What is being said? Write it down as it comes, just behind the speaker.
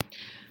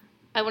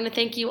I want to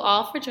thank you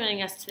all for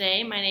joining us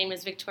today. My name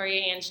is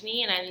Victoria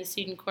Angeny, and I'm the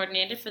student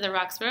coordinator for the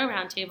Roxborough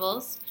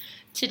Roundtables.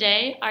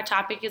 Today, our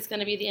topic is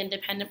going to be the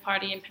Independent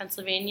Party in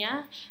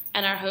Pennsylvania,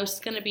 and our host is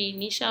going to be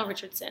Nichelle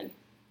Richardson.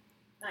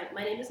 Hi,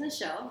 my name is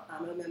Nichelle.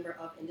 I'm a member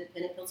of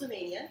Independent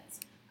Pennsylvanians.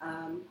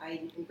 I'm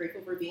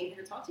grateful for being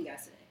here to talk to you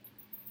guys today.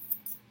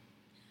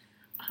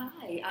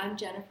 Hi, I'm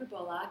Jennifer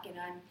Bullock, and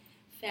I'm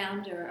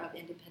founder of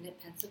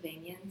Independent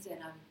Pennsylvanians,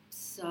 and I'm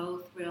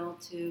so thrilled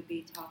to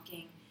be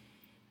talking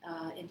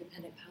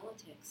independent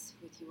politics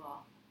with you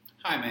all.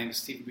 Hi, my name is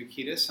Stephen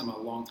Bukitis. I'm a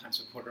longtime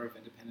supporter of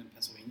Independent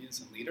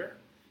Pennsylvanians and leader,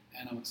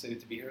 and I'm excited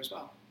to be here as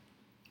well.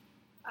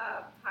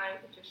 Hi, I'm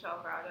Patricia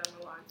Alvarado.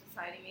 I'm a law and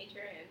society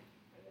major, and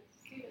I'm a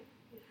student.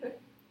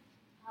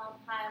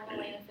 Hi, I'm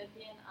Elena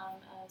Fippian.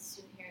 I'm a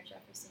student here at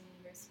Jefferson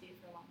University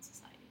for Law and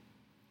Society.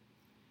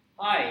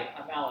 Hi,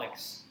 I'm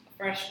Alex, a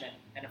freshman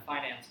and a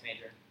finance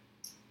major.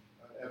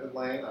 Evan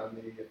Lane, I'm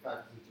the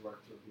faculty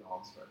director of the Law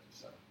and Strategy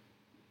Center.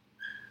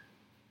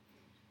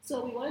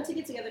 So we wanted to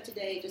get together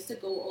today just to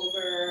go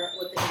over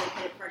what the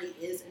Independent Party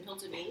is in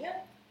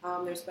Pennsylvania.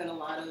 There's been a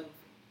lot of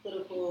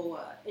political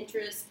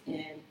interest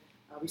and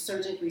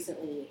resurgence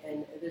recently,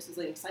 and this is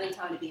an exciting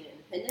time to be an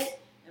independent.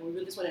 And we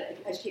really just want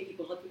to educate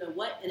people, let them know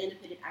what an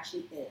independent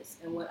actually is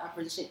and what our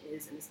position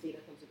is in the state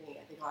of Pennsylvania.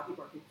 I think a lot of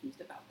people are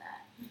confused about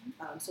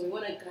that. So we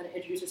want to kind of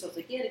introduce ourselves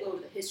again to go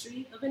over the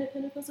history of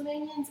Independent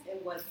Pennsylvanians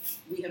and what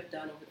we have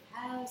done over the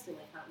past and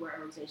where our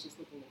organization is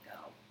looking to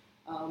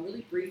go.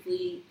 Really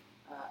briefly,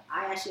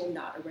 I actually am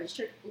not a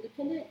registered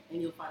independent,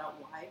 and you'll find out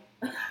why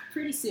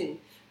pretty soon.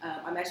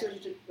 I'm actually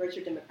a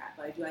registered Democrat,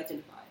 but I do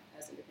identify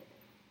as independent.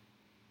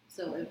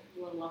 So if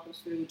you want to walk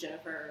us through,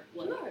 Jennifer,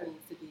 what it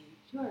means to be.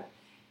 Sure.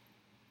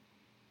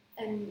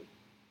 And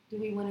do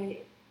we want to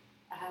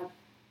have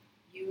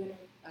you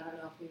I don't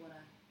know if we want to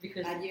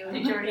because add you.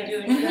 Did you already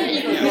do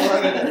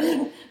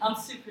it? I'm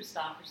Sue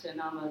Christopherson.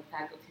 I'm a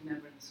faculty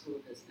member in the School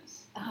of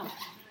Business. Oh,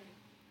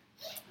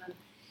 right.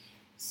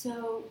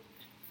 So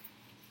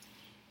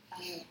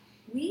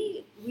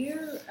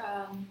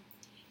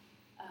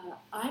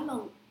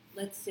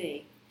let's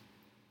see,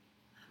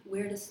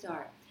 where to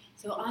start.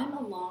 So I'm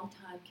a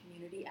longtime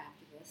community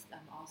activist.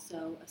 I'm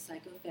also a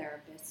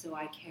psychotherapist, so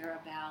I care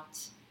about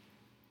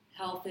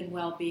health and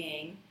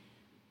well-being,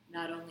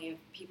 not only of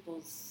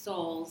people's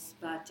souls,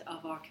 but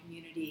of our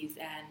communities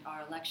and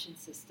our election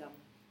system.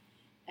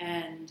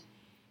 And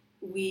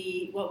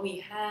what we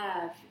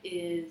have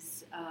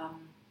is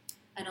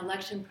an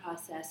election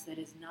process that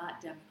is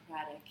not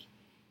democratic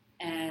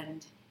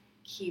and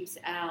keeps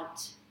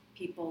out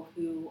people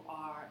who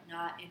are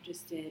not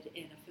interested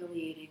in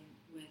affiliating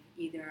with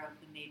either of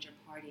the major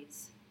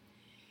parties.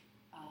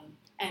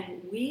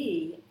 And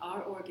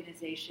our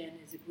organization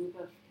is a group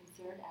of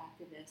concerned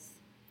activists,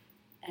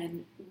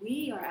 and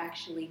we are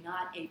actually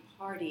not a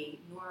party,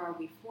 nor are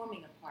we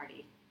forming a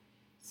party.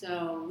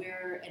 So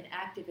we're an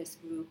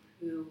activist group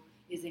who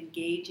is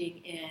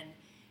engaging in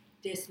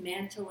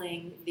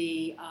dismantling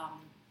the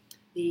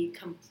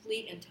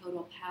complete and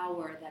total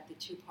power that the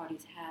two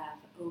parties have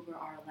over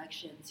our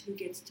elections, who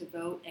gets to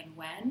vote and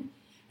when,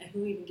 and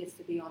who even gets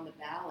to be on the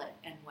ballot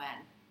and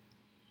when.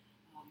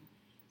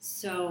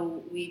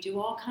 So we do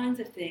all kinds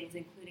of things,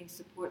 including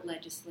support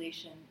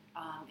legislation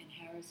in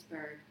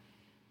Harrisburg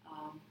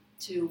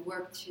to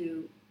work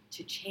to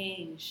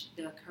change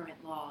the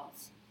current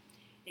laws.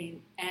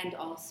 And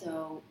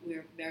also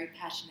we're very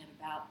passionate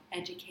about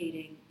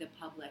educating the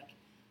public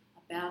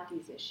about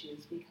these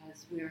issues,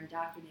 because we're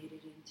indoctrinated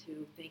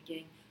into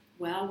thinking,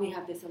 well, we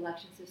have this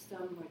election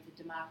system where it's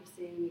a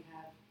democracy, we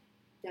have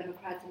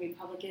Democrats and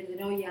Republicans, and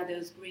oh yeah,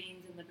 those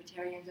Greens and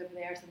Libertarians over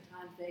there,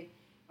 sometimes they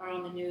are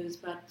on the news,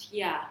 but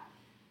yeah.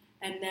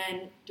 And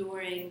then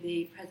during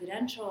the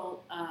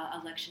presidential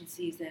election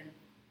season,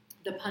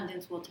 the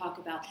pundits will talk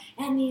about,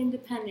 and the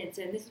independents,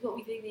 and this is what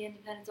we think the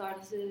independents are,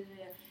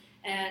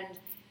 and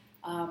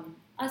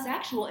us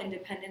actual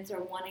independents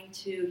are wanting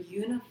to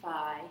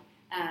unify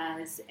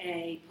as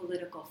a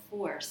political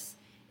force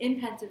in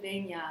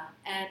Pennsylvania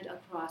and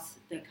across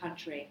the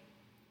country.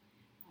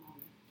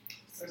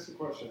 That's the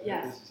question.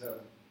 Yes. This is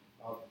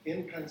Evan.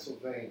 In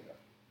Pennsylvania,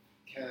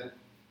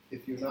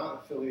 if you're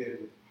not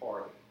affiliated with the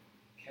party,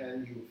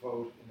 can you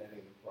vote in any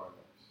of the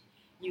primaries?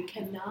 You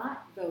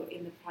cannot vote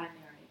in the primary.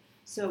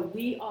 So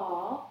we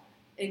all,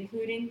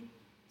 including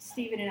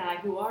Stephen and I,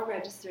 who are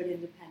registered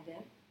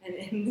independent,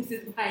 and this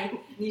is why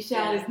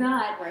Nichelle is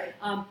not, right.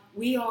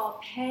 We all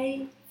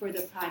pay for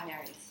the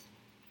primaries.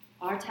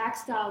 Our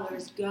tax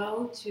dollars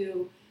go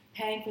to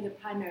paying for the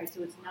primaries,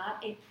 so it's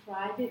not a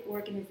private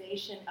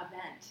organization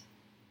event.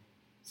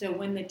 So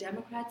when the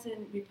Democrats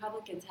and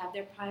Republicans have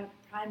their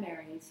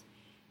primaries,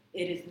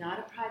 it is not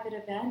a private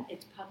event,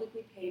 it's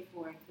publicly paid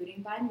for,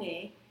 including by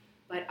me,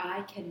 but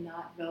I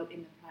cannot vote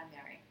in the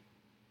primary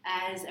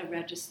as a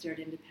registered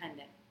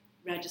independent,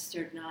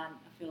 registered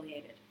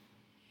non-affiliated.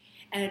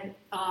 And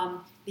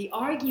the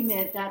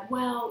argument that,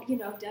 well,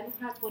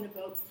 Democrats want to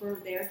vote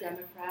for their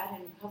Democrat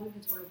and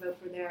Republicans want to vote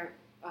for their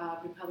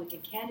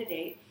Republican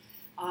candidate,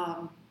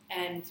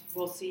 and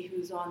we'll see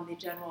who's on the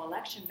general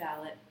election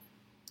ballot.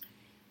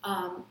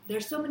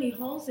 There's so many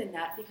holes in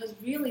that because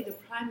really the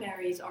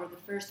primaries are the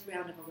first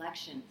round of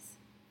elections.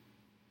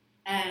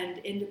 And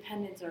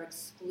independents are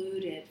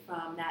excluded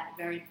from that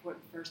very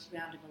important first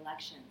round of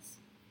elections.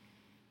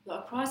 But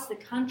across the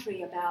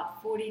country,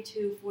 about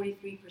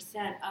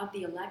 42-43% of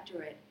the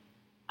electorate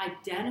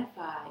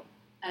identify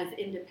as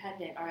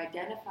independent or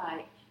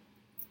identify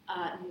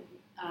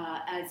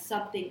as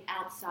something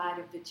outside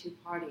of the two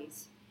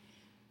parties.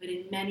 But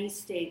in many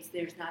states,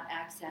 there's not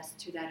access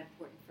to that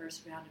important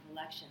first round of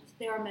elections.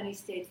 There are many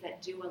states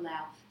that do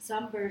allow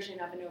some version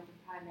of an open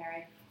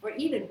primary, or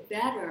even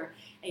better,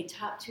 a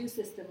top two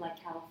system like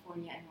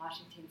California and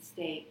Washington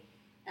State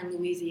and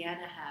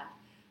Louisiana have,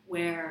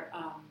 where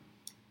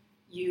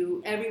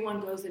everyone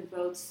goes and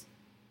votes.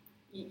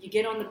 You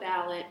get on the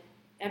ballot,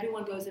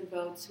 everyone goes and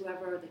votes.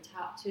 Whoever are the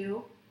top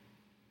two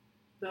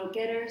vote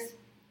getters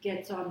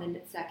gets on the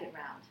second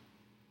round.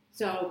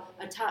 So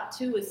a top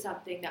two is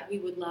something that we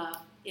would love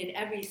in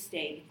every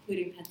state,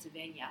 including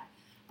Pennsylvania.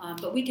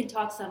 But we can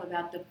talk some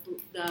about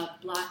the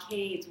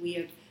blockades we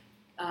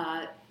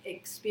have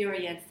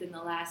experienced in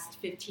the last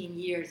 15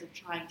 years of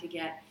trying to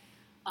get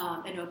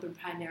an open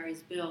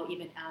primaries bill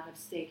even out of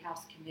State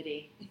House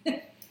Committee.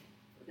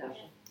 So.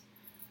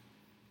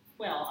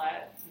 Well,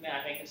 may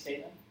I make a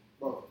statement?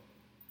 Well,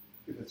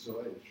 if it's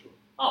related, sure.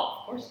 Oh,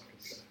 of course.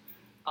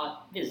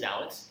 This is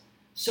Alex.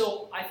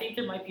 So I think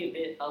there might be a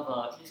bit of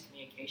a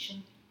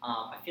miscommunication.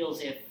 I feel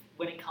as if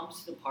when it comes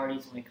to the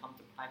parties, when it comes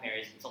to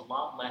primaries, it's a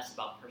lot less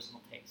about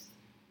personal taste.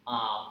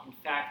 In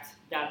fact,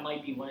 that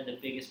might be one of the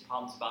biggest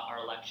problems about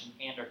our election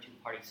and our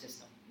two-party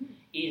system,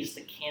 is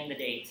the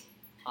candidate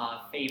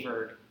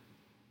favored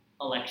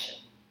election.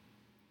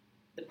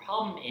 The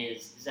problem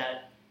is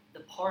that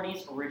the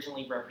parties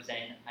originally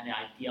represent an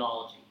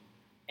ideology,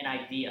 an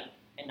idea,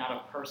 and not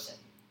a person.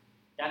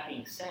 That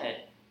being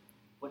said,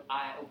 what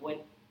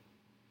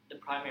the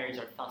primaries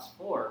are thus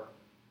for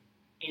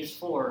is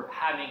for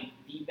having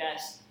the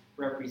best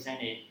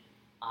represented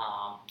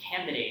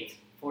candidate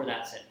for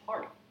that said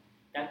party.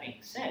 That being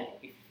said,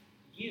 if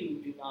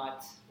you do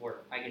not,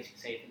 or I guess you could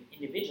say if an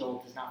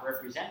individual does not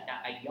represent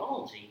that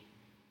ideology,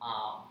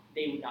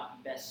 they would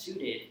not be best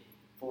suited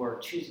for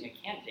choosing a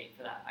candidate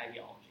for that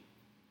ideology.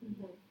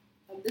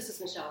 Mm-hmm. This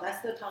is Michelle.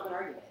 That's the common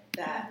argument,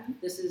 that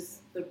this is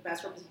the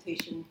best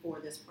representation for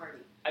this party.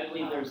 I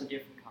believe there's a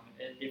different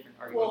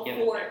argument well,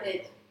 given for there.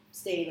 it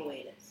staying the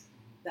way it is.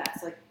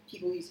 That's like,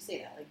 people used to say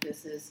that, like,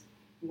 this is,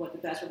 we want the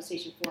best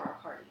representation for our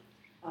party.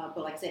 But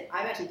like I said,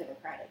 I'm actually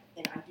Democratic,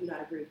 and I do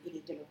not agree with any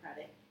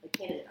Democratic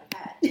candidate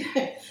I've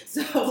had.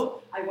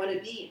 So I want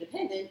to be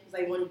independent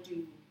because I want to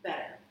do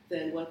better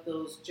than what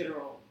those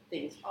general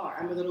things are.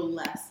 I'm a little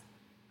less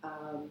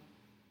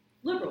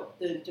liberal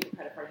than the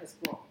Democratic Party has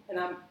grown, and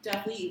I'm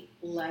definitely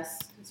less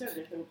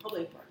conservative than the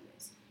Republican Party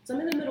is. So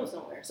I'm in the middle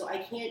somewhere. So I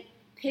can't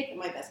pick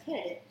my best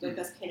candidate. My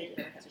best candidate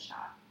never has a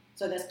shot.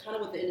 So that's kind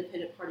of what the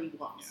Independent Party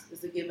wants, is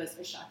to give us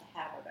a shot to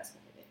have our best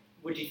candidate.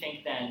 Would you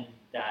think then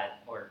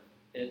that, or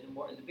the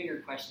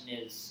bigger question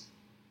is,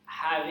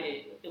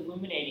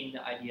 illuminating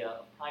the idea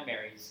of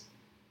primaries,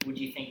 would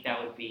you think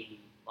that would be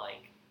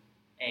like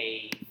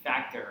a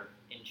factor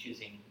in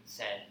choosing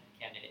said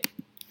candidate?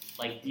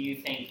 Like, do you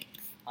think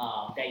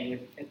that you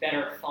would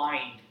better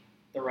find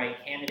the right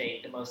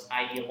candidate, the most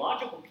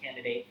ideological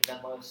candidate for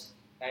the most,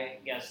 I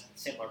guess,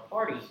 similar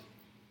party,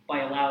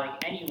 by allowing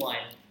anyone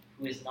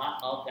who is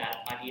not of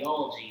that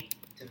ideology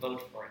to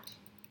vote for it?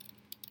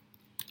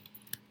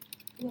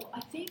 Well,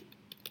 I think,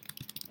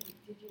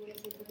 did you want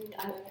to say something?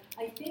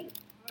 I think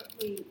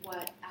partly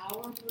what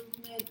our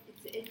movement,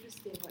 it's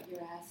interesting what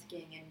you're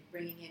asking and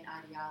bringing in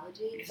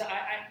ideology. Because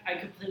I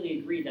completely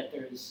agree that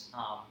there's,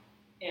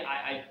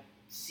 I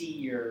see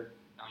your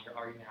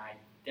argument. I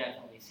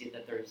definitely see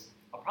that there's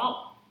a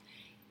problem.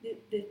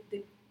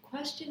 The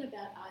question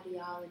about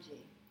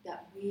ideology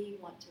that we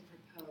want to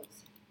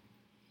propose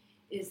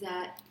is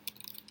that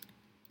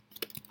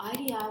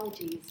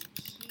ideologies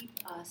keep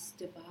us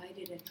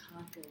divided and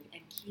conquered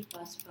and keep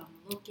us from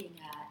looking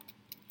at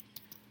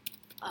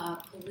a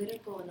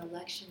political and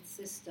election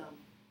system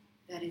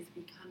that is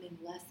becoming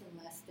less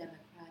and less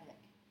democratic,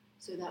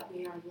 so that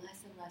we are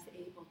less and less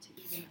able to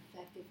even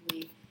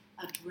effectively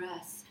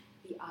address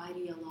the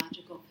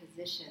ideological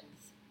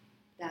positions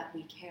that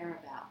we care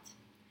about.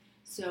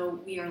 So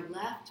we are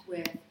left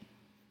with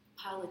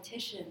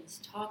politicians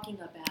talking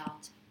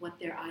about what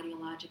their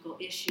ideological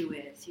issue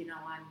is. You know,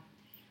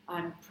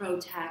 I'm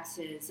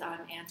pro-taxes,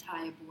 I'm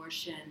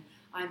anti-abortion,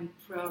 I'm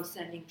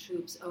pro-sending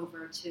troops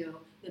over to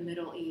the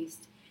Middle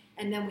East.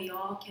 And then we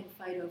all can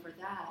fight over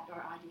that,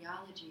 our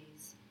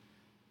ideologies,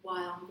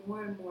 while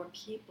more and more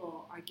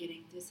people are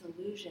getting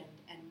disillusioned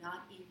and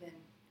not even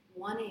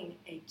wanting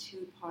a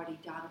two-party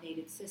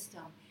dominated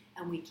system,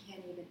 and we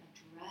can't even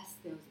address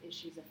those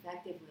issues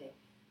effectively.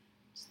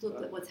 Just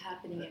look at what's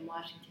happening in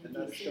Washington, D.C. And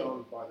that is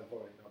shown by the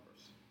voting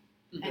numbers.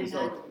 And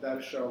So that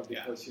is shown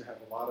because you have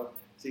a lot of,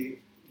 see,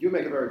 you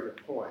make a very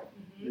good point,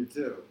 you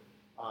do,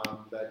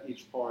 that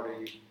each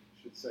party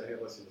should say, hey,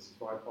 listen, this is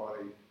my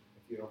party.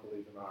 If you don't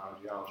believe in my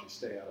ideology,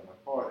 stay out of my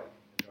party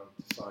and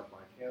don't decide my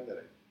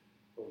candidate.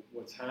 But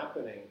what's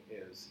happening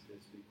is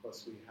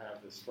because we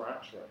have this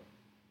fracturing,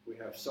 we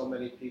have so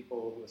many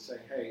people who are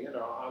saying, hey,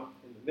 I'm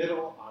in the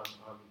middle,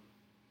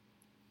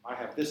 I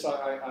have this,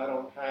 I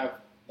don't have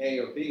A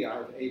or B, I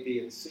have A, B,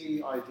 and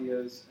C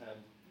ideas, and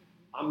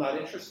I'm not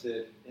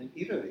interested in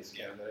either of these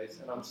candidates,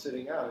 and I'm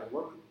sitting out. And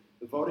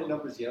the voting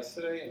numbers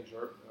yesterday,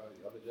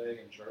 the other day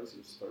in Jersey,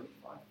 was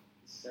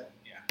 35%.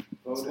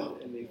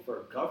 Voted in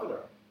for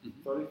governor,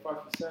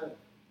 35%,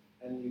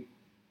 and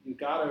you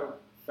got to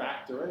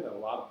factor in that a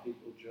lot of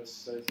people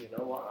just says, you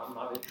know what, I'm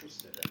not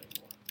interested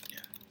anymore. Yeah.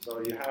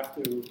 So you have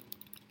to.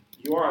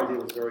 Your idea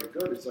was very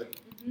good. It's like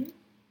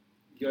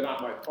you're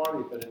not my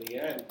party, but in the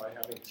end, by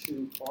having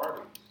two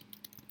parties,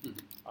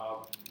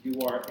 you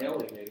are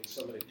alienating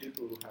so many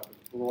people who have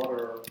a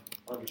broader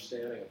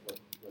understanding of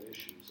what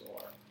issues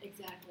are.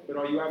 Exactly. But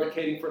are you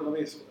advocating for? Are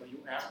you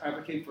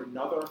advocating for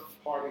another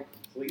party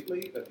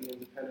completely? That the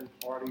Independent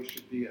Party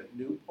should be a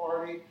new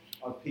party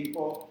of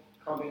people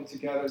coming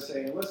together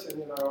saying, listen,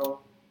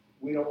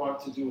 we don't want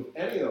to do with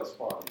any of those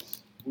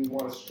parties. We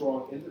want a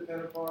strong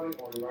independent party,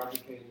 or are you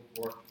advocating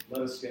for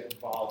let us get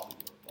involved in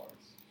your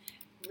parties?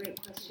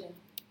 Great question.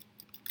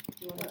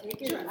 Do you want to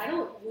take it?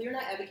 Sure. We're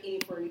not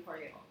advocating for a new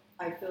party at all.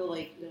 I feel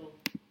like,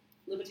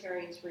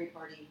 Libertarians, Green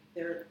Party,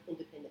 they're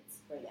independents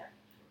right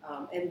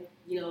now. And,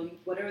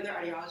 whatever their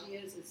ideology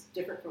is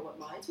different from what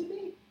mine would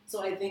be.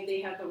 So I think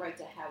they have the right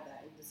to have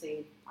that and to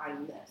say,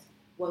 I'm this.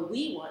 What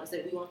we want is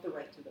that we want the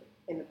right to vote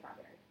in the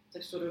primary,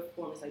 to sort of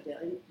form this idea.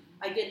 And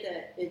I get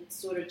that it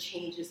sort of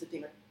changes the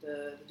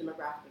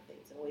demographic of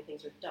things and the way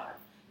things are done,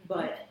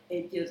 but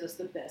it gives us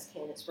the best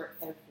candidates for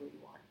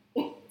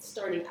everyone,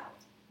 starting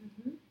out.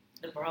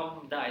 The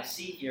problem that I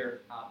see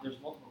here, there's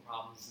multiple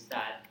problems, is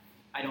that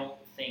I don't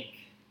think,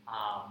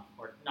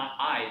 or not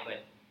I,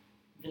 but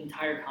the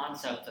entire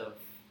concept of,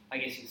 I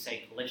guess you could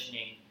say,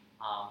 coalitioning,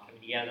 coming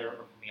together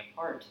or coming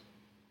apart,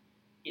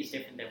 is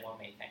different than one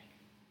may think.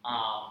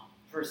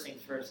 First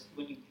things first,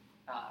 when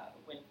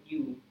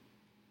you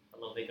a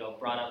little bit ago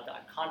brought up the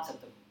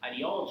concept of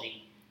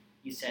ideology,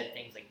 you said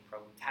things like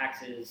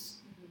pro-taxes,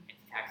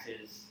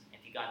 anti-taxes,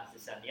 anti-guns,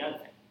 this, that, and the other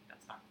thing.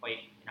 That's not quite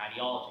an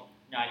ideology.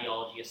 An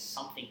ideology is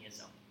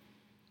somethingism,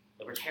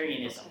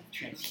 libertarianism,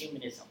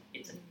 transhumanism.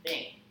 It's a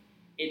thing.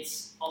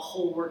 It's a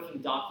whole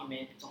working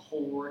document. It's a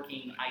whole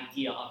working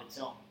idea of its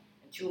own.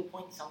 And to a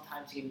point,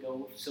 sometimes it can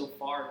go so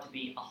far to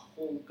be a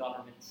whole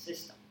government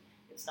system.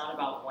 It's not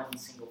about one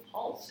single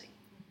policy.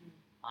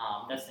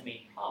 That's the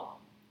main problem,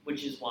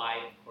 which is why,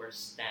 of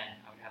course, then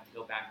I would have to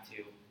go back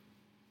to,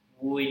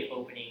 would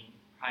opening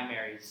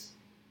primaries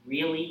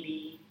really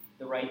be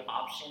the right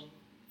option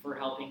for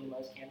helping the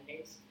most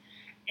candidates?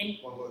 And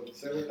Well,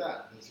 say with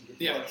that. That's a good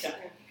Yeah. question.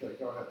 Okay,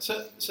 go ahead.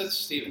 So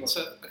Stephen,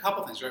 a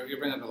couple things. You're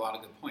bringing up a lot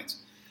of good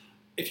points.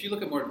 If you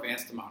look at more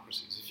advanced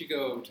democracies, if you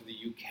go to the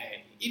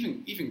UK,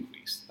 even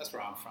Greece, that's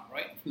where I'm from,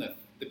 right? From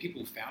the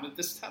people who founded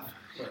this stuff.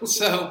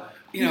 So,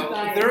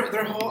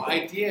 their whole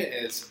idea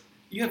is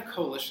you have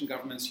coalition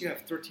governments, you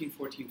have 13,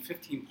 14,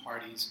 15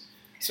 parties.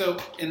 So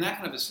in that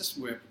kind of a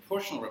system where you have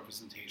proportional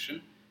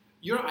representation,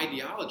 your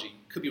ideology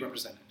could be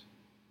represented.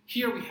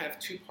 Here we have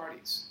two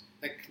parties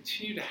that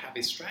continue to have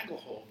a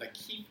stranglehold that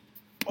keep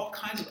all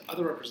kinds of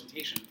other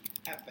representation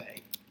at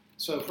bay.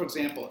 So, for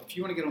example, if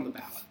you want to get on the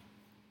ballot,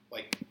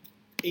 like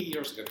 8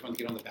 years ago, if you wanted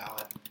to get on the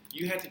ballot,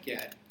 you had to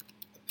get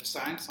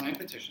signed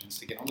petitions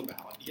to get on the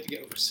ballot. You had to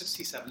get over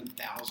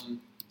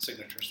 67,000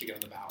 signatures to get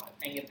on the ballot.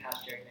 and get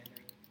past gerrymandering.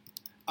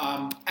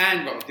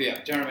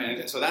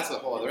 Gerrymandering. So that's a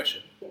whole other issue.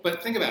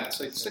 But think about it.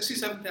 So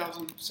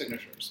 67,000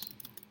 signatures.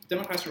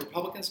 Democrats and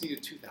Republicans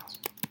needed 2,000.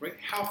 Right?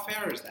 How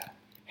fair is that?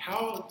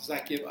 How does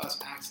that give us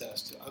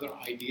access to other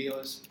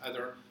ideas,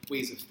 other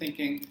ways of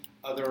thinking,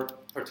 other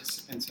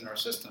participants in our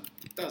system?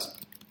 It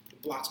doesn't.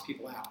 It blocks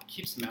people out. It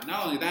keeps them out.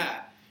 Not only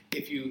that,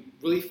 if you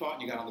really fought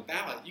and you got on the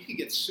ballot, you could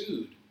get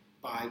sued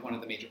by one of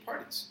the major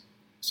parties.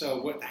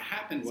 So what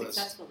happened was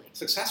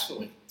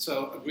successfully.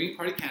 So a Green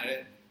Party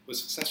candidate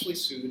was successfully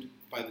sued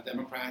by the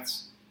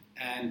Democrats,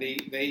 and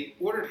they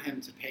ordered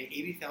him to pay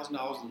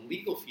 $80,000 in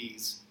legal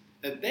fees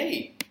that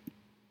they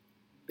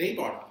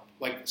brought up.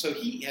 So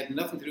he had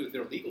nothing to do with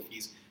their legal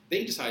fees.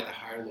 They decided to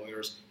hire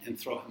lawyers and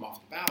throw him off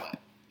the ballot.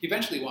 He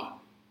eventually won.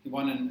 He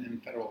won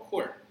in federal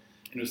court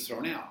and was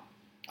thrown out.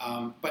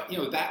 But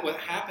that what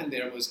happened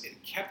there was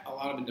it kept a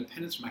lot of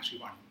independents from actually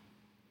running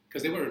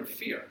because they were in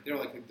fear. They were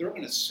like, they're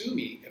going to sue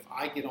me if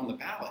I get on the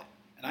ballot,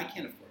 and I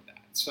can't afford that.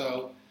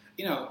 So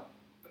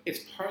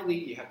it's partly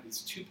you have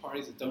these two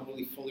parties that don't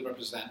really fully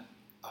represent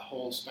a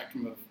whole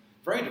spectrum of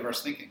very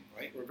diverse thinking.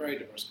 Right, we're a very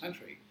diverse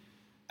country.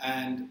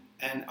 And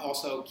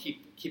also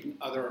keeping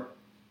other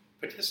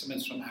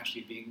participants from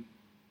actually being,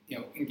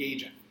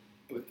 engaging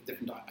with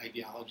different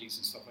ideologies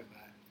and stuff like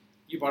that.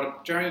 You brought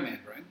up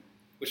gerrymandering,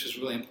 which is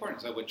really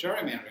important. So what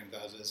gerrymandering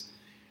does is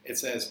it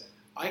says,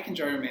 I can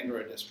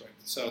gerrymander a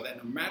district so that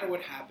no matter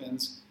what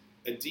happens,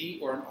 a D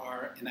or an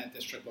R in that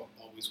district will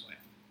always win.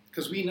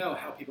 Because we know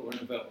how people are going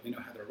to vote. We know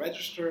how they're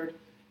registered,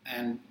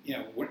 and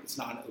it's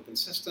not an open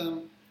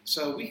system.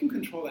 So we can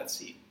control that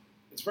seat.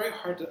 It's very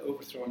hard to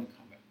overthrow an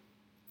incumbent.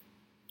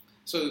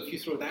 So if you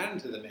throw that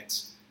into the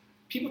mix,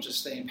 people just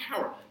stay in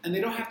power, and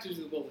they don't have to do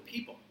the will of the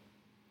people,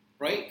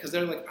 right? Because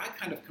they're like, I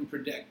kind of can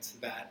predict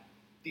that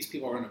these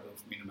people are going to vote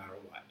for me no matter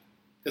what,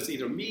 because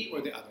either me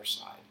or the other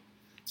side.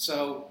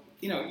 So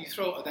you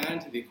throw that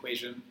into the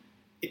equation,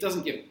 it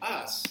doesn't give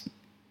us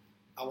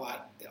a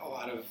lot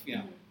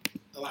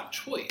of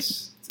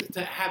choice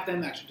to have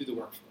them actually do the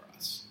work for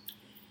us.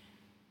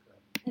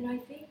 And I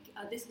think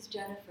this is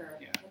Jennifer.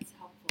 Yeah. That's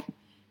helpful.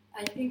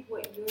 I think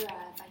part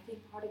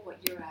of what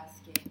you're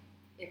asking,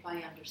 if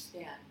I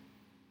understand,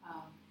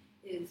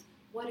 is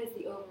what is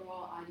the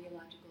overall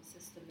ideological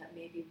system that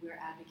maybe we're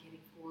advocating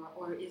for,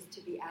 or is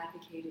to be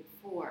advocated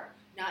for,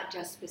 not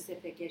just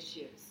specific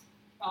issues.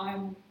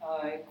 I'm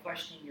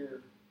questioning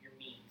your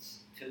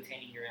means to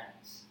attaining your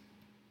ends.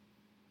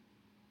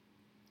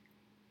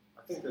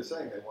 I think they're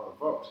saying they want to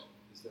vote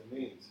is their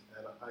means.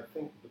 And I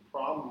think the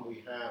problem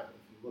we have,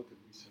 if you look at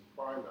recent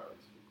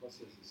primaries, because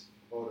there's this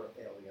voter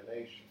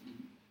alienation,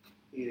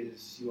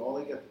 is you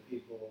only get the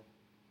people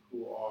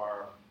who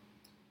are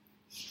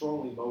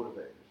strongly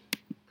motivated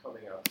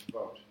coming out to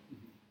vote,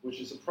 which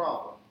is a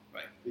problem.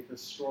 Right.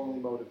 Because strongly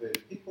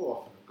motivated people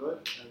often are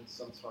good, and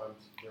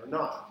sometimes they're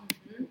not.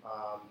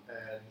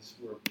 And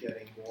we're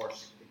getting more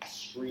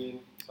extreme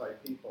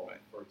type people.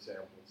 Right. For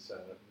example,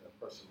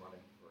 a person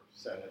running for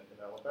Senate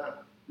in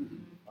Alabama,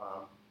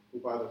 who,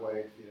 by the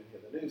way, if you didn't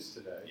hear the news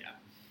today,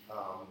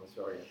 was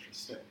very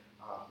interesting.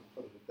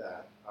 Put it at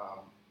that.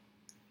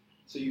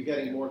 So you're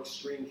getting more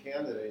extreme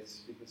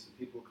candidates because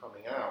the people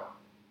coming out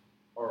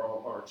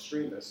are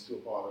extremists who are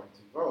bothering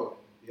to vote.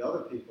 The other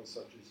people,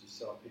 such as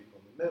yourself, people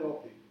in the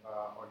middle,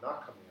 are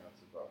not coming out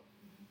to vote.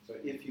 So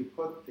if you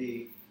put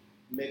the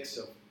mix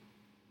of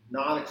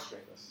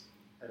non-extremists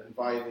and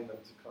inviting them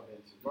to come in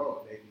to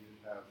vote, maybe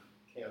you'd have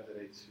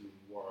candidates who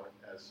weren't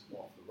as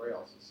off the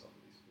rails as some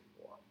of these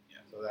people are.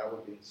 Yeah. So that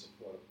would be in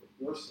support of what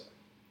you're saying.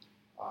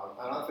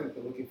 I don't think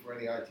they're looking for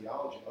any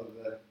ideology other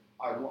than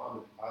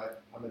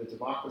I'm in a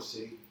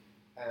democracy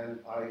and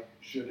I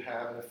should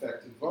have an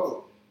effective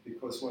vote,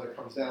 because when it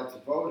comes down to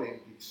voting,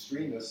 the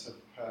extremists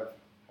have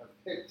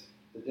picked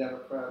the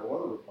Democrat or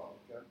the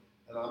Republican,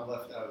 and I'm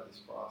left out of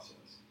this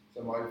process.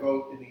 So my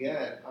vote, in the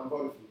end, I'm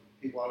voting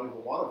for people I don't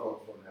even want to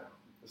vote for now.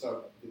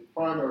 So the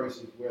primaries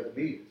is where the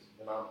meat is,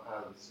 and I'm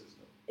out of the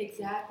system.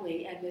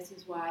 Exactly, and this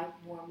is why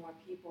more and more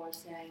people are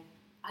saying,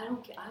 I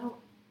don't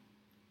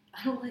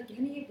like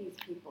any of these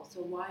people,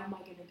 so why am I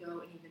going to go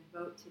and even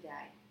vote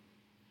today?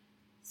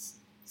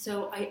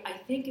 So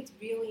I think it's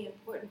really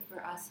important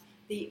for us,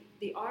 the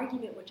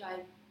argument which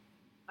I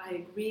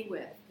agree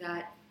with,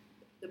 that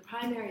the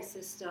primary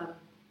system,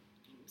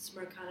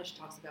 Smirkanish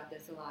talks about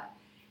this a lot,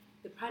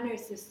 the primary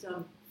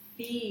system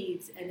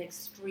feeds an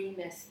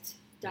extremist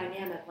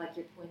dynamic, like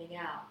you're pointing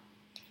out.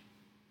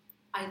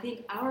 I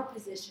think our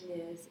position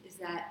is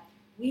that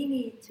we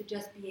need to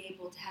just be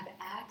able to have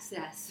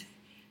access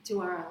to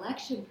our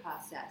election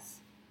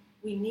process.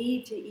 We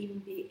need to even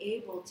be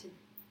able to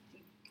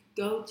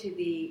go to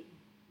the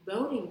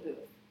voting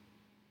booth,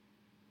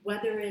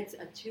 whether it's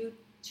a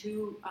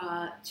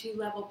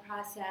two-level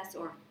process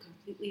or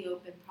completely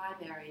open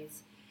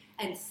primaries,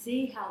 and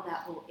see how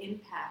that will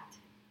impact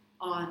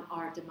on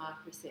our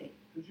democracy.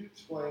 Could you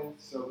explain?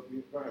 Go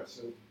ahead,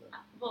 Sue.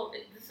 Well,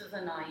 this is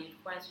a naive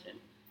question,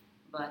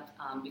 but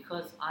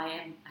because I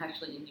am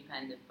actually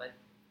independent, but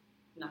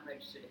not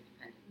registered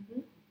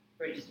independent,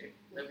 registered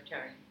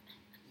libertarian.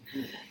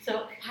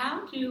 So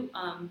how do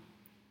an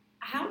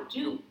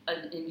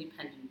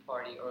independent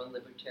party or a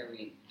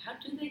libertarian, how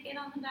do they get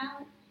on the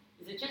ballot?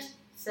 Is it just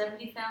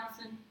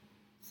 70,000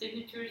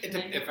 signatures?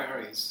 It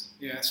varies.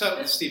 Yeah. So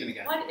it's Stephen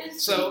again. What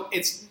is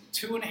it's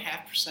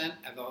 2.5%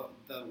 of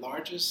the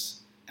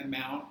largest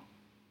amount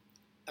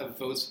of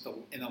votes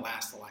in the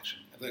last election,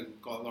 of the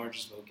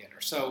largest vote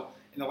getter. So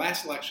in the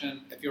last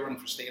election, if you're running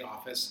for state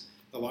office,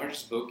 the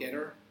largest vote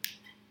getter,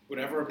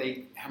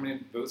 how many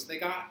votes they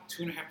got,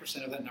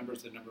 2.5% of that number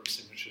is the number of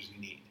signatures you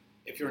need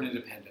if you're an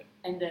independent.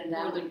 And then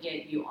that would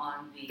get you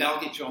on the That'll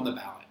get you on the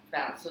ballot.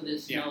 So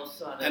there's no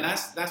sort of... And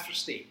that's for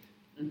state.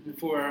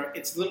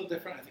 It's a little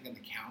different, I think, in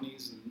the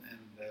counties and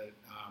the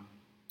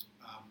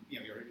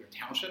your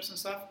townships and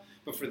stuff.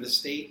 But for the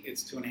state,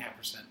 it's 2.5%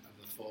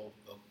 of the full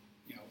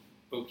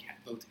vote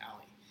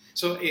tally.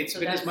 So it's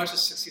been as much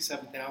as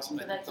 67,000.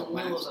 So that's in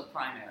lieu of a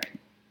primary.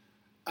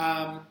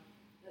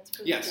 That's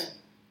pretty yes,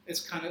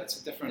 good.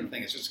 it's a different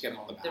thing. It's just getting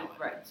on the ballot.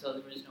 Right. So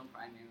there is no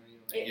primary.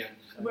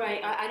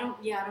 Right. I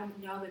don't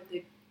know that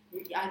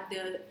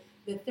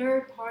the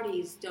third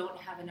parties don't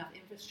have enough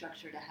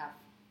infrastructure to have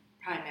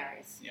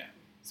primaries. Yeah.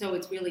 So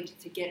it's really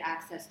to get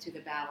access to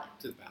the ballot.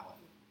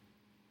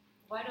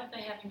 Why don't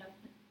they have enough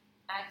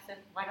access?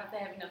 Why don't they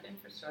have enough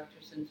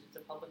infrastructure, since it's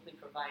a publicly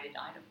provided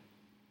item?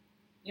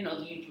 You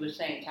were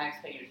saying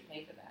taxpayers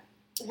pay for that.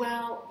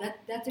 Well,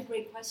 that's a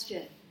great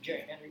question.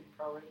 Gerrymandering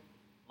probably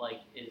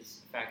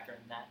is a factor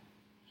in that.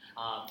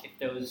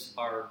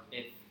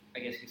 If I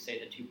guess you say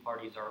the two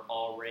parties are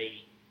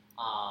already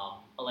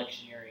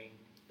electioneering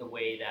the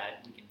way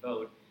that we can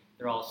vote,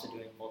 they're also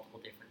doing multiple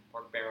different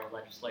pork barrel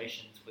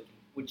legislations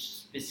which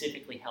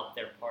specifically help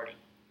their party.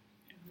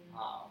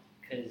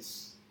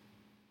 Because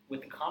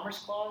with the Commerce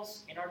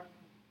Clause in our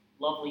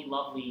lovely,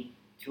 lovely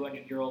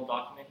 200-year-old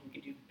document, we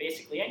could do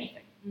basically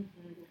anything.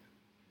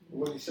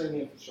 When you say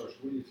the infrastructure,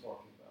 what are you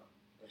talking about?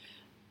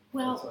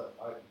 Well,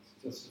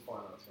 Just define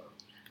our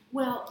terms.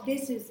 well,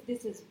 this is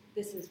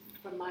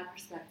from my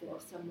perspective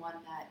of someone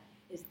that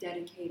is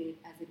dedicated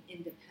as an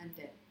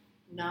independent,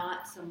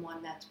 not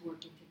someone that's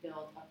working to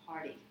build a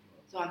party.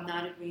 So I'm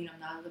not a Green, I'm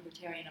not a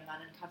Libertarian, I'm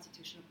not in a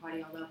constitutional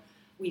party, although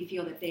we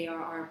feel that they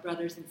are our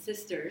brothers and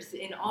sisters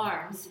in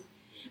arms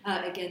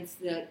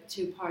against the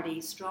two-party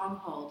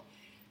stronghold.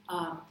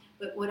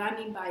 But what I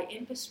mean by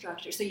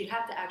infrastructure, so you'd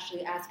have to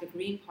actually ask a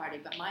Green Party,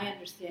 but my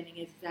understanding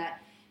is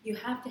that you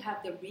have to have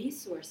the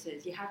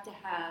resources, you have to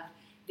have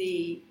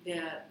the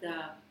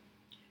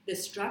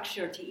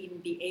structure to even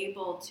be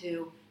able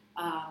to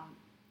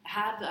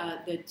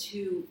have the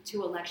two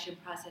election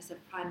process of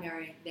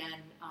primary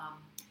then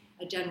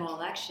a general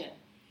election.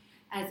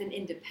 As an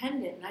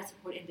independent, and I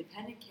support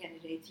independent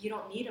candidates, you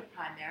don't need a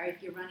primary.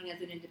 If you're running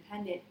as an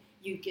independent,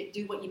 you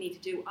do what you need to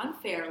do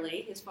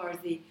unfairly as far as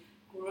the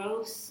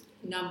gross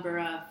number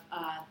of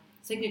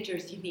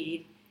signatures you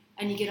need,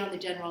 and you get on the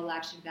general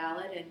election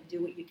ballot and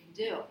do what you can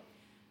do.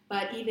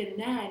 But even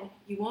then,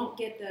 you don't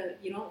get the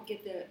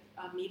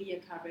media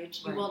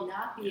coverage. You will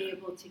not be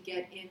able to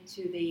get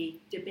into the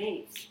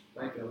debates.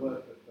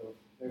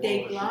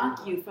 They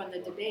block you from the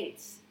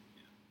debates.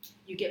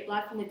 You get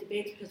blocked from the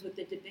debates because with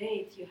the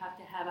debates you have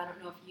to have, I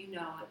don't know if you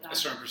know, a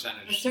certain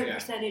percentage. A certain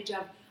percentage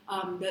of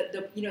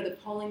the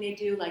polling they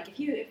do. Like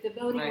if the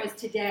voting was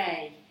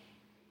today,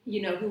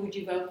 who would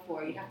you vote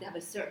for? You'd have to have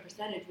a certain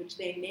percentage, which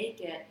they make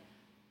it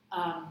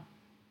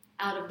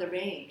out of the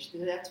range.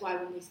 That's why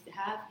when we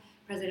have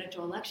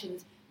presidential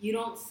elections, you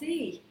don't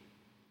see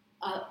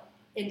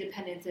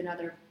independents and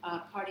other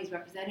parties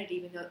represented,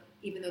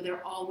 even though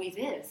there always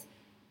is.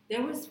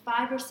 There was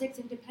 5 or 6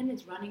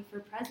 independents running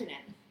for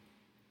president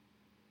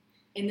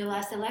in the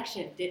last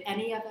election. Did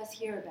any of us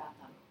hear about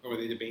them? Or were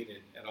they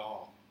debated at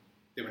all?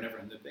 They were never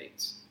in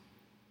debates.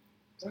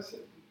 That's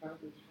it.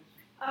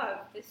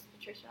 This is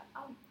Patricia.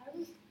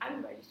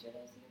 I'm registered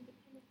as an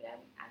independent, but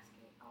I'm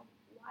asking,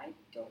 why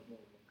don't you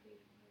want to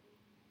create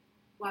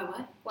a party? Why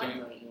what? Why don't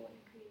you want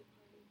to create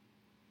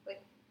a party?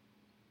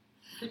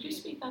 Could you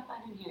speak up?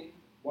 I didn't hear you.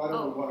 Why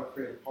don't we want to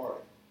create a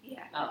party?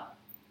 Yeah. Oh.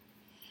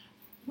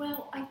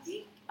 Well, I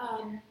think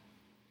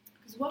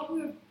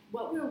because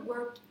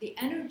the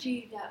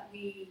energy that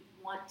we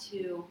want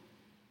to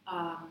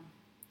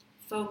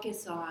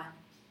focus on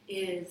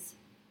is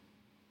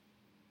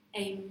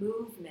a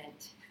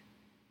movement,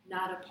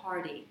 not a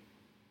party.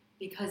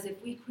 Because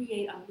if we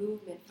create a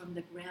movement from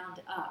the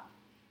ground up,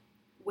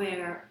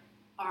 where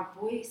our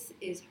voice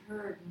is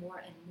heard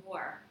more and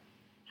more,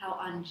 how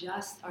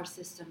unjust our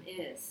system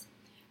is,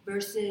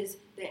 versus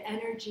the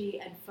energy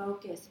and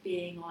focus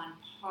being on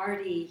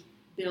party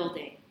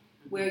building,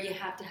 where you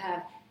have to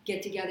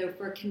get together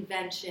for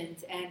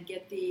conventions and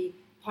get the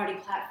party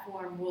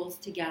platform rules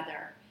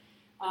together,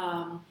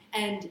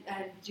 and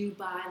do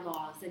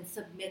bylaws and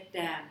submit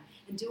them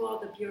and do all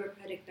the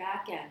bureaucratic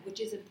back end, which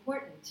is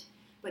important,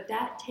 but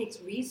that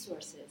takes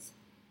resources.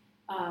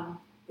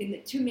 In the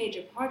 2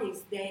 major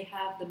parties, they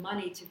have the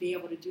money to be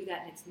able to do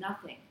that, and it's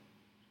nothing.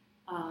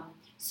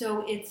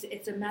 So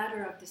it's a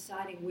matter of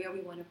deciding where we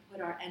want to put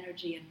our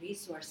energy and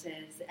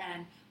resources,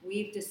 and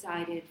we've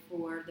decided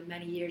for the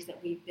many years that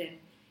we've been,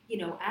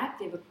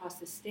 active across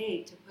the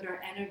state to put our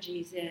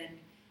energies in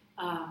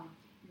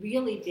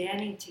really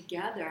banding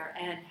together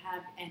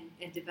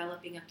and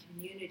developing a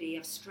community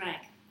of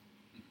strength,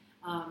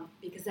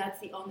 because that's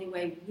the only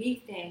way we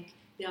think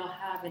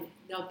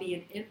there'll be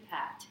an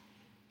impact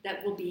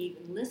that will be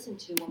even listened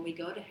to when we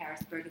go to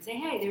Harrisburg and say,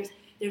 hey,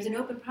 there's an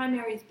open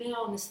primaries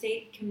bill in the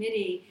state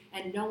committee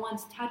and no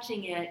one's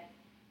touching it.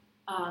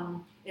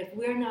 If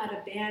we're not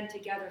a band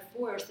together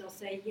force, they'll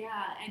say,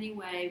 yeah,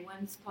 anyway,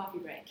 when's coffee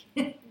break?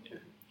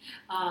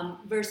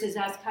 Versus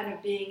us kind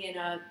of being in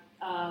a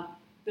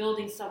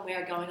building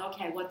somewhere going,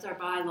 okay, what's our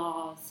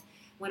bylaws?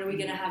 When are we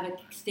going to have a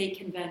state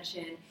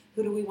convention?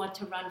 Who do we want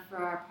to run for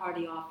our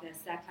party office?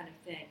 That kind of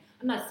thing.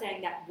 I'm not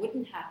saying that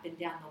wouldn't happen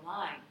down the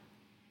line,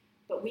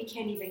 but we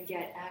can't even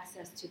get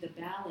access to the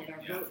ballot or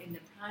vote in the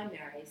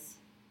primaries.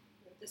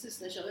 This is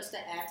Nisha. Just to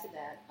add to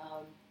that,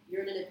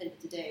 you're an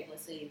independent today.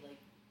 Let's say,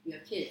 you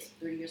have kids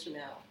 30 years from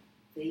now.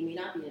 They may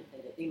not be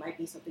independent. They might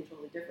be something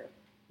totally different.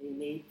 They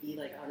may be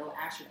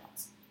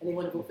astronauts, and they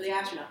want to vote for the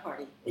astronaut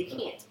party. They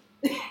can't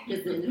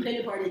because the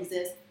independent party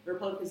exists, the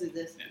Republicans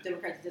exist, the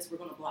Democrats exist. We're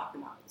going to block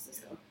them out of the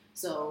system.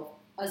 So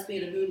us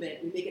being a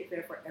movement, we make it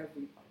fair for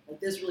everybody.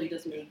 This really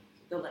does make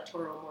the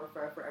electoral more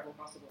fair for everyone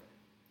across the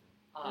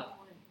board.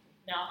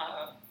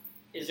 Now,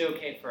 is it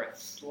okay for a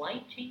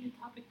slight change in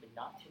topic, but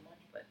not too much?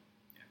 But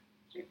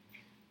sure.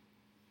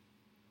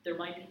 There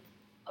might be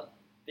a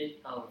bit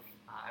of,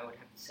 I would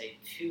have to say,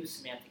 2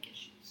 semantic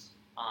issues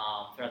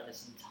throughout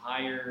this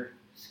entire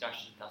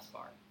discussion thus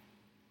far.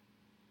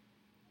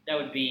 That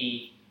would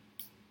be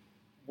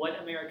what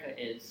America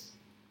is,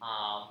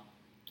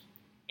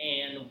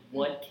 and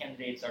what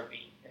candidates are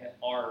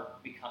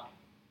becoming.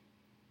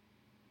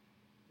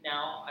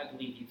 now I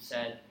believe you've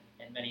said,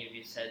 and many of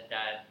you said,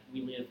 that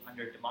we live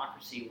under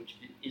democracy, which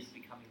is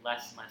becoming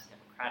less and less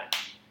democratic.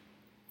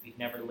 We've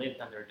never lived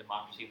under a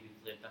democracy,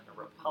 we've lived under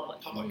a republic.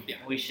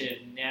 And we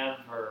should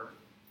never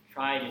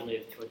try to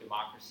live to a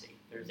democracy.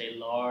 There's a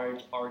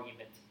large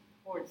argument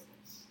towards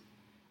this.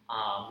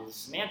 This is a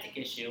semantic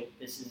issue,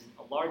 this isn't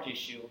a large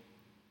issue,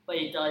 but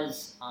it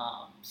does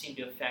seem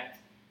to affect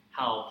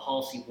how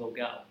policy will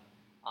go.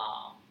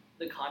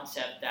 The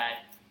concept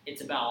that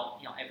it's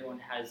about, everyone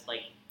has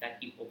that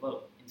equal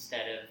vote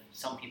instead of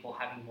some people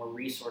having more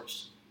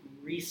research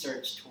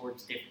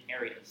towards different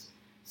areas.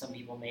 Some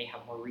people may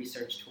have more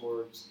research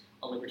towards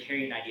a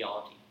libertarian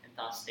ideology, and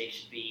thus they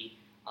should be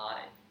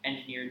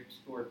engineered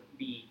or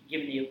be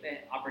given the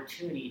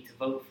opportunity to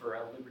vote for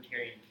a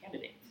libertarian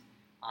candidate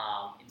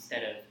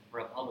instead of a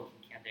Republican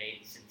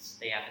candidate, since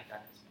they haven't done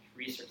as much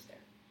research there.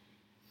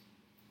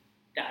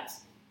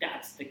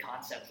 That's the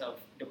concept of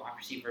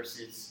democracy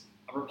versus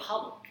a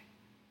republic.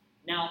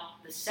 Now,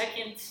 the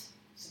second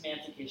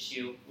semantic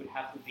issue would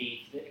have to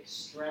be the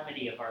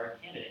extremity of our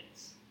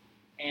candidates.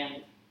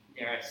 And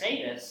dare I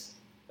say this,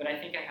 but I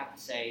think I have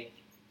to say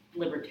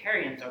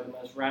libertarians are the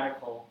most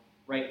radical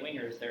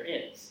right-wingers there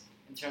is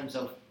in terms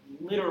of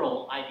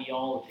literal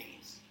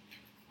ideologies.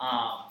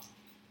 Our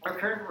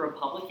current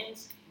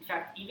Republicans, in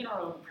fact, even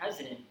our own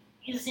president,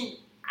 isn't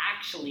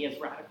actually as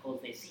radical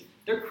as they seem.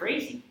 They're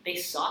crazy. They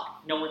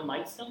suck. No one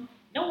likes them.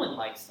 No one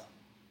likes them.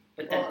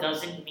 But that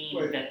doesn't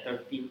mean that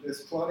they're...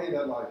 There's plenty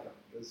that like them.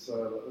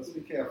 Let's be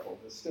careful.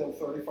 There's still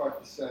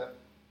 35%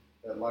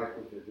 that like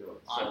what they're doing.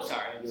 So I'm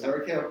sorry.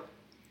 Very careful.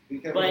 Be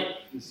careful.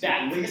 But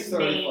back at least to the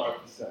main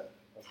 35%.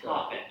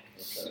 topic.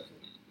 Okay.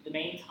 The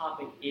main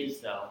topic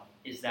is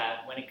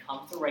that when it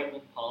comes to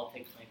right-wing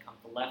politics, when it comes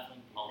to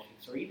left-wing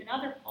politics, or even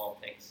other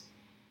politics,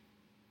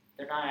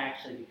 they're not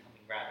actually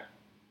becoming radical,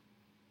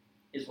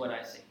 is what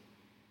I see.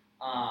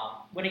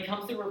 When it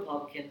comes to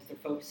Republicans, they're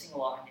focusing a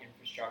lot on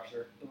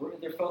infrastructure.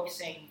 They're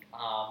focusing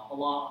a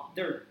lot.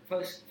 They're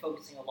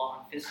focusing a lot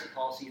on fiscal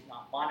policies,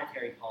 not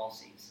monetary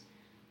policies.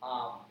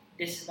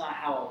 This is not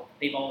how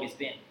they've always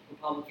been.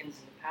 Republicans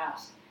in the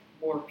past,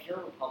 more pure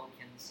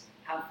Republicans,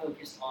 have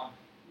focused on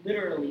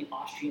literally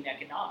Austrian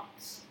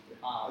economics.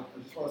 I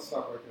just want to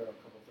stop right there on a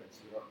couple of things.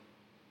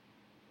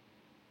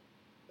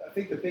 I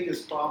think the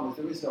biggest problem is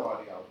there is no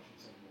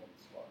ideologies anymore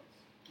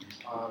in these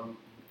parties.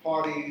 The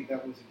party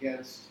that was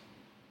against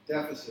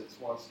deficits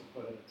wants to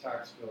put in a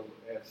tax bill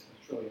that adds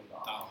 $1 trillion.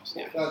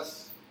 Yeah.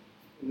 That's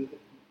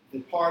the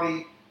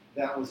party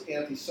that was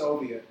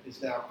anti-Soviet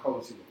is now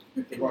cozy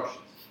with the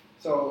Russians.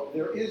 So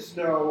there is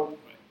no,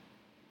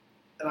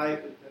 and I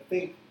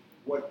think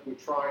what we're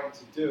trying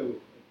to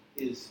do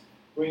is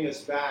bring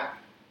us back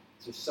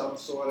to some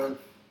sort of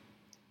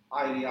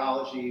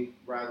ideology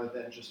rather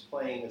than just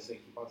playing, as they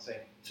keep on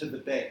saying, to the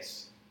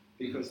base.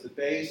 Because the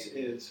base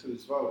is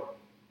who's voting.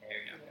 There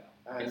you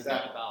go. And it's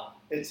not about...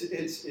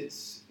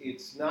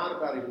 It's not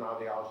about even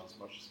ideology as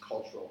much as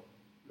cultural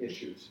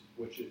issues,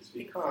 which it's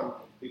become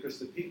because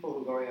the people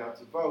who are going out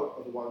to vote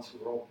are the ones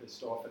who are all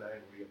pissed off and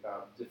angry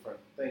about different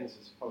things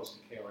as opposed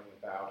to caring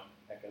about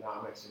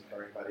economics and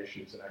caring about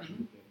issues and actually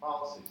looking at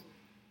policies.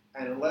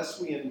 And unless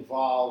we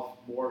involve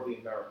more of the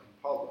American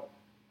public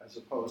as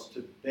opposed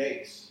to the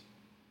base,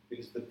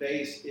 because the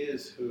base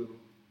is who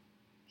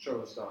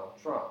chose Donald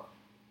Trump,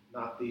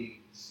 not the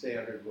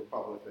standard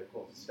Republic they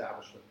call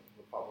establishment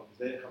Republicans.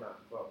 They didn't come out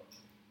to vote.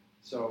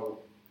 So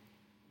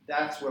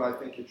that's what I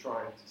think you're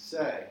trying to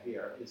say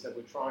here, is that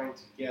we're trying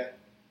to get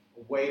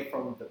away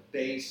from the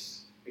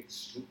base, I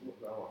don't want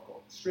to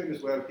call it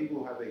extremists, where people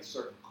who have a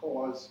certain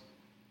cause,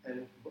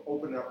 and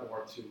open up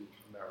more to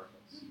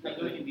Americans. I'm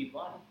going to be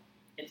blunt.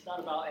 It's not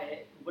about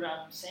it. What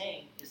I'm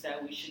saying is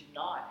that we should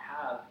not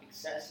have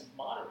excessive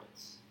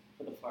moderates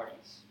for the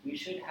parties. We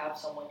should have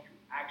someone who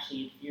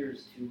actually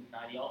adheres to an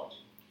ideology.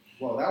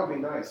 Well, that would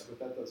be nice, but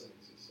that doesn't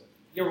exist.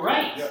 You're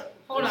right. Yeah.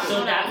 Hold on, So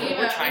hold that's on. what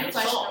we're trying to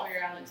question solve. over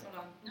here, Alex.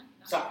 Hold on. No,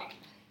 Sorry.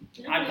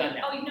 I'm done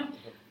now. Oh,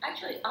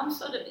 actually, I'm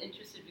sort of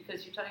interested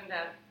because you're talking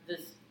about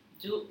this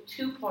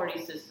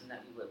two-party system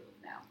that we live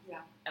with now. Yeah.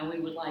 And we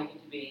would like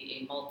it to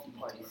be a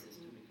multi-party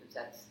system because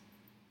that's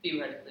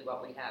theoretically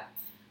what we have.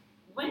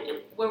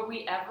 Were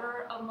we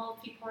ever a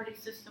multi-party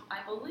system?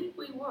 I believe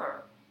we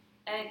were.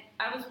 And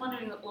I was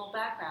wondering a little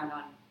background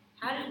on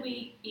how did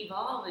we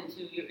evolve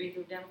into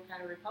either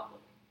Democrat or Republican?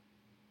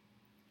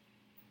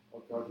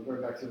 Oh God,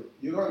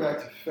 you're going back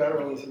to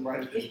federalism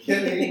right at the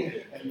beginning,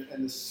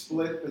 and the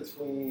split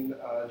between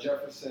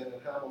Jefferson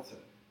and Hamilton.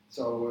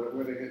 So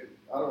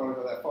I don't want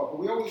to go that far, but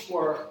we always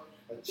were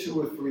a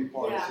 2 or 3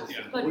 party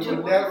system. Yeah. But We two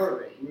were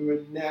or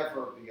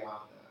never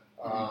beyond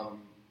that.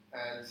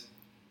 And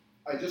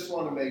I just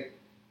want to make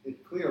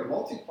it clear,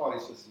 multi-party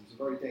systems are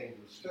very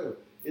dangerous too.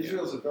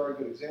 Israel's a very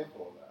good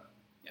example of that.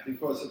 Yeah.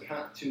 Because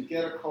to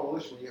get a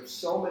coalition, when you have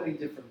so many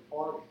different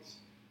parties,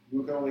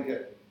 you can only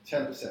get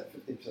 10%,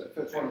 15%,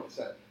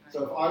 20%.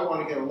 So if I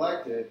want to get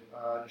elected,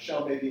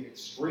 Michelle may be an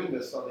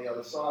extremist on the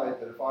other side,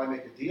 but if I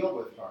make a deal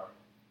with her,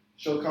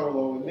 she'll come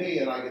along with me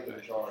and I get the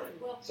majority.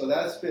 Well, So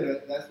that's been a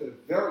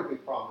very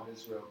big problem in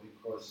Israel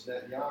because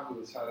Netanyahu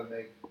has had to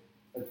make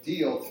a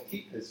deal to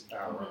keep his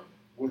power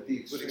with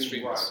the With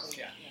extreme right. extremists,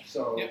 yeah.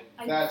 So Yeah.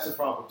 that's the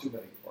problem with too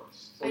many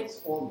parties. So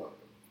it's all noted.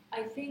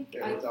 I think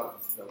Yeah, it's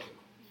up, noted.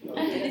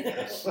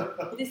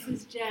 this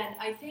is Jen.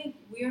 I think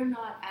we are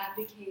not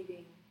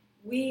advocating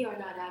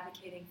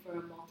for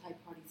a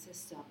multi-party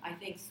system. I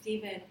think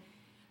Stephen,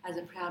 as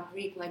a proud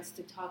Greek, likes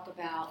to talk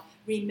about,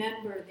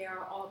 remember there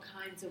are all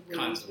kinds of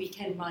ways we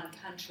can run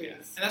countries.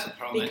 Yeah. And that's a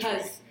parliamentary.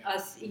 Because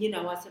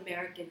us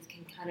Americans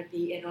can kind of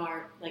be in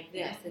our, like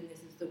this, and this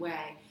is the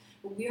way.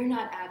 But we're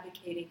not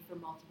advocating for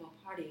multiple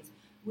parties.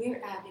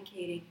 We're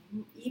advocating,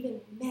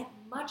 even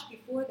much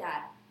before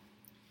that,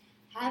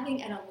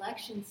 having an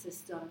election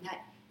system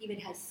that even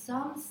has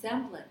some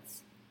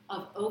semblance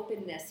of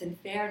openness and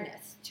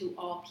fairness to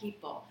all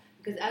people.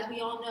 Because as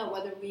we all know,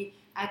 whether we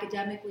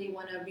academically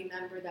want to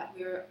remember that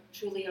we're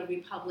truly a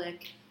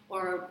republic,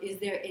 or is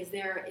there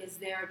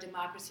a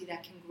democracy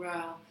that can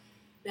grow,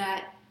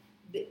 that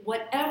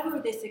whatever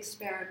this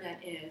experiment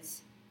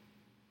is,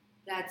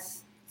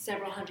 that's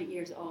several hundred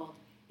years old,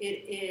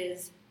 it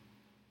is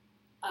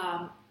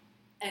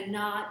and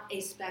not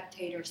a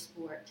spectator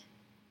sport.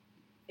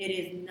 It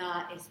is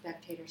not a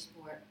spectator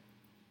sport.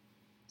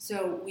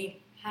 So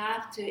we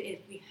have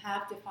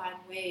to find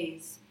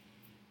ways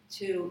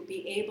to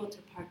be able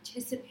to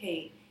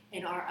participate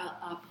in our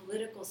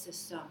political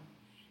system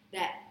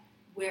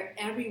where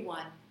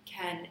everyone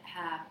can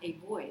have a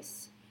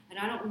voice. And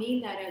I don't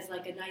mean that as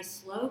like a nice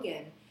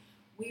slogan.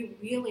 We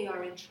really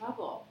are in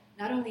trouble,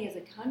 not only as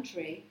a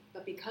country,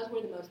 but because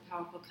we're the most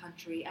powerful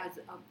country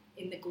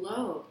in the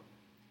globe.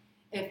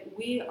 If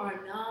we are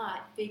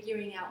not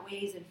figuring out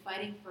ways and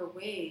fighting for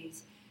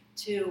ways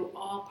to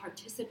all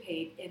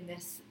participate in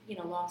this,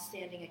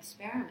 long-standing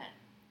experiment.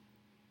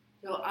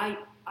 So I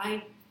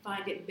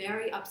find it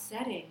very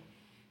upsetting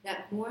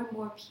that more and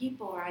more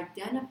people are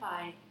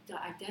identifying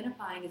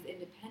as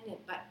independent,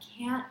 but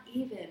can't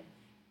even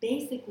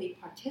basically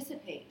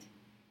participate.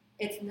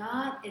 It's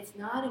not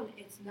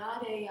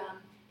a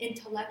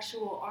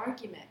intellectual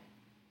argument.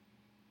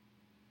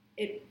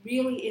 It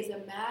really is a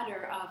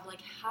matter of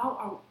like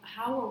how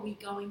are we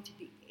going to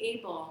be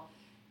able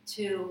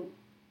to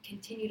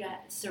continue to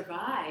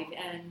survive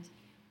and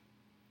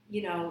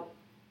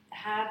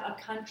have a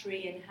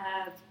country and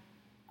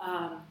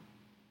have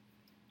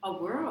a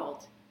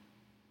world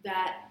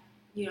that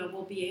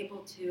will be able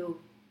to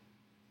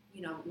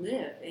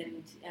live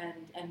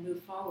and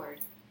move forward.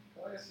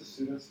 Can I ask the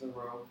students in the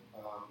room,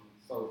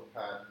 start with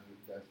Pat,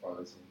 who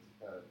identified as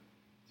independent,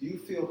 do you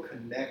feel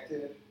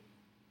connected,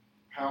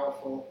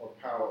 powerful, or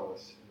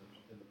powerless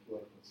in the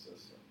political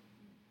system?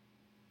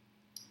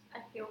 I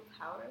feel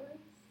powerless.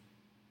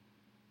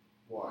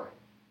 Why?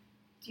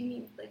 Do you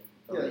mean like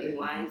voting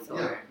wise or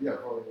voting wise?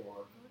 voting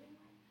wise?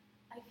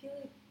 I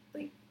feel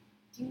like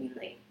do you mean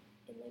like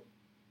in like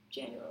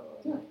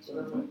general Yeah, elections?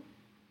 whatever.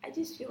 I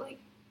just feel like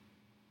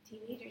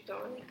teenagers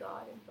don't really go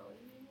out and vote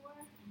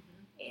anymore,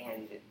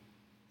 and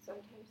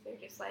sometimes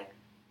they're just like,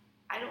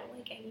 I don't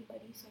like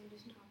anybody, so I'm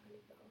just not going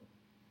to vote.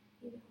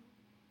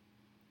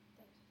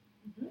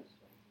 That's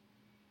what I think.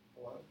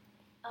 What?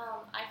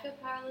 I feel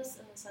powerless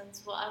in the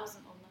sense, I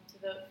wasn't old enough to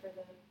vote for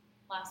the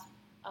last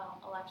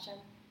election,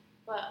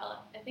 but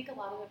I think a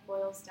lot of it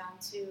boils down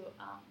to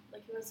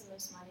who has the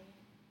most money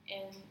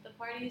in the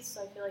parties.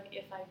 So I feel like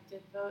if I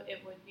did vote,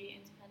 it would be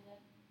independent,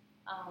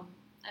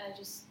 and I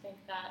just think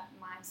that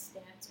my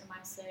stance or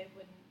my say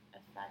wouldn't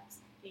affect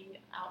the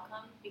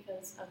outcome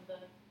because of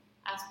the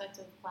aspect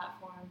of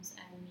platforms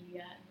and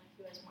media and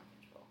who has more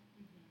control.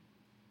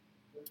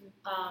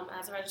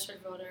 As a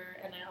registered voter,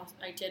 and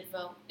I did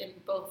vote in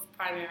both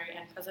primary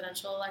and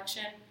presidential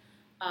election.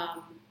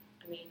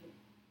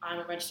 I'm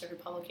a registered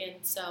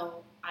Republican,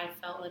 so I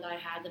felt like I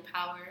had the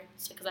power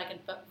because I could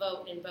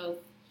vote in both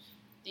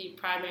the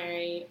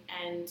primary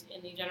and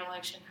in the general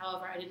election.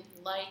 However, I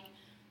didn't like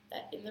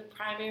that in the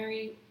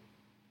primary,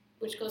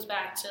 which goes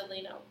back to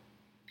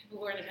people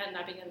who are independent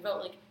not being able to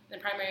vote. Like in the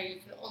primary, you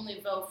can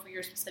only vote for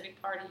your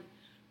specific party,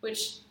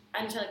 which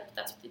I feel like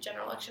that's what the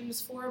general election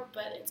is for.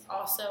 But it's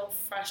also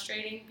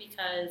frustrating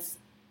because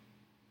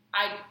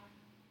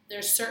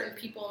there's certain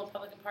people in the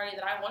Republican Party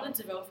that I wanted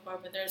to vote for,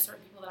 but there's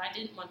certain people that I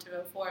didn't want to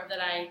vote for that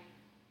I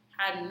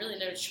had really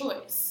no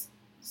choice.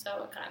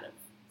 So it kind of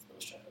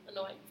is a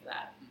little annoying for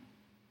that.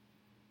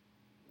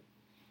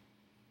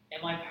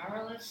 Am I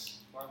powerless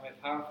or am I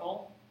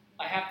powerful?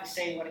 I have to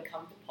say, when it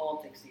comes to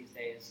politics these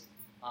days,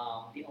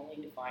 the only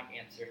defined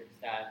answer is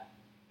that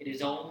it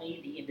is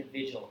only the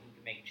individual who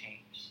can make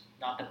change,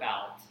 not the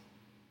ballot.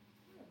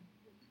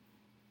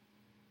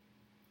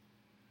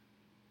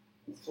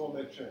 Let's all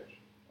make change.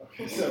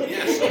 Okay, so I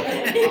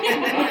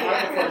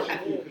have a question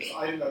for you because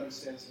I didn't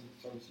understand some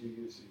terms you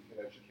used, so you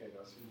can educate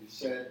us. When you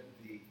said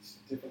the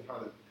different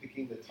kind of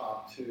picking the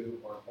top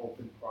two or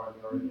open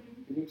primary,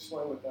 can you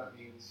explain what that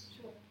means?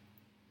 Sure.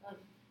 Do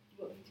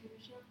you want me to,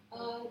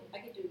 Michelle? I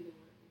could do either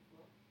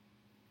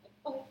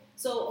one. Okay.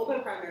 So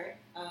open primary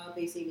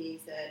basically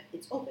means that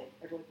it's open.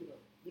 Everyone can vote.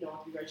 You don't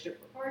have to be registered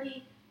for a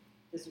party.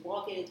 Just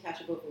walk in and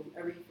cast your vote for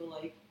whoever you feel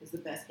like is the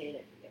best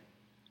candidate for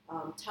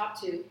you. Top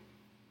two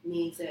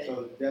means that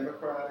So the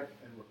Democratic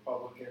and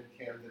Republican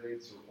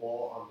candidates are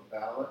all on the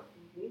ballot,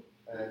 Mhm.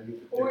 and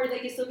you could or they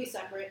can still be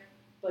separate,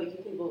 but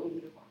you can vote in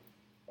either party.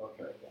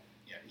 okay.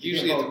 Yeah,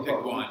 usually you have to pick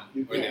vote. one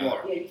You or the pick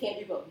other. Yeah, you can't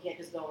do both. You can't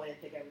just go in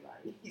and pick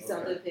everybody. You still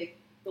have to pick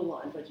the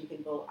one, but you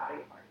can vote out of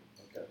your party.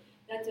 Okay.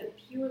 That's a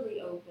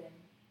purely open.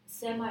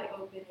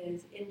 Semi-open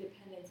is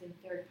independents and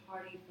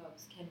third-party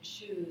folks can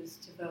choose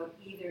to vote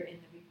either in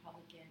the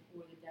Republican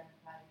or the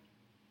Democratic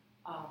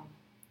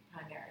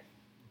primary.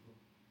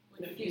 Which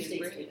A would few be a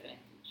states great do that.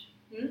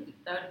 advantage.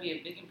 That would be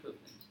a big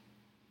improvement.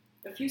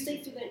 A few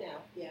states do that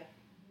now, yeah.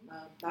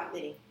 Not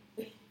many.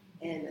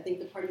 And I think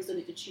the parties still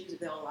get to choose if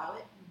they'll allow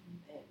it,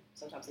 and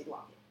sometimes they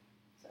block it.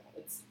 So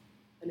it's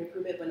an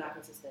improvement, but not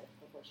consistent,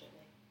 unfortunately.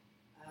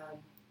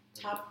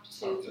 Top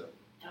two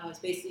is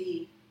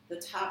basically the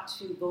top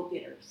two vote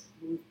getters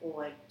move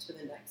on to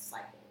the next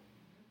cycle.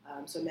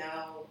 So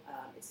now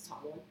it's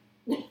top one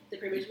that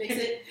pretty much makes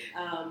it.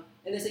 And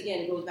this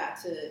again, it goes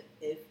back to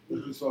if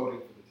Who's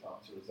voting for the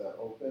top two? Is that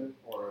open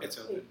or? It's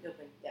open.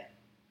 yeah.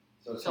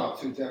 So top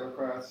two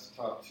Democrats,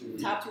 top two.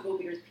 Top two vote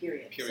getters,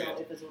 period. Period.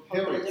 So if it's a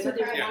Republican or Period. So there's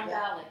Democrat, Yeah. one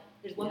ballot.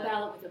 There's one Yeah.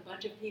 ballot with a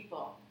bunch of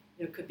people.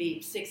 There could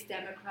be 6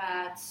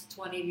 Democrats,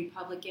 20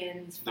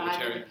 Republicans, 5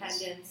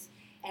 Libertarians. independents,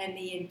 and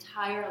the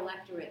entire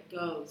electorate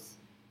goes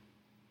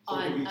So it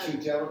on. could be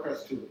two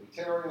Democrats, two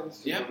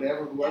Libertarians, two Yep.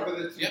 whoever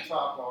the two Yep.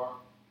 top are,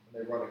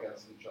 and they run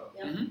against each other.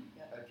 Yeah. Mhm.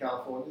 And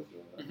California's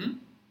doing that. Mhm.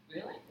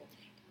 Really?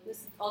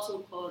 this is also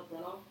called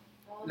runoff.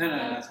 No,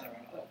 that's not a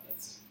runoff.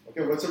 That's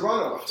Okay, what's a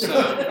runoff? so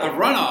a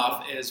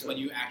runoff is when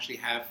you actually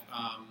have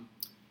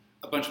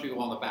a bunch of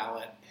people on the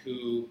ballot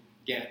who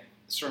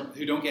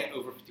don't get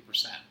over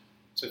 50%.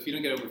 So if you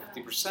don't get over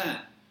 50%,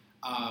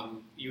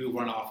 you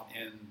run off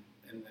in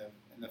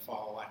the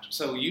fall election.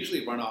 So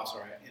usually runoffs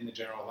are in the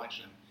general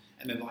election,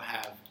 and then they'll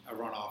have a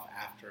runoff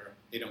after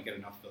they don't get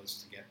enough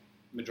votes to get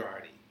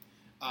majority.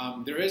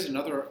 There is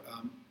another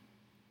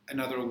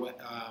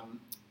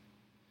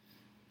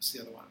what's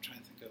the other one? I'm trying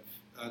to think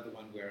of the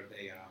one where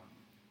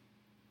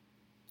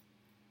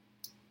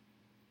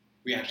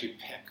we actually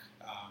pick.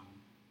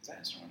 Is that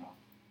instant runoff?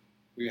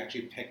 We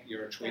actually pick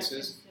your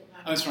choices.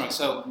 Oh, it's wrong.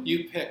 So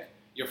you pick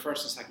your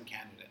first and second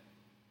candidate.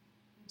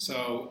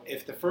 So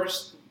if the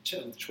first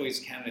choice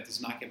candidate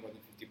does not get more than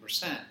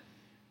 50%,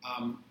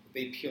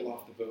 they peel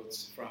off the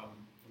votes from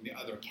the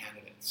other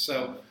candidates.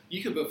 So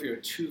you could vote for your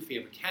 2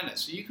 favorite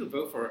candidates. So you could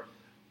vote for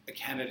a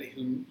candidate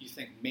whom you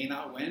think may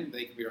not win.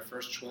 They could be your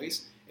first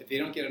choice. If they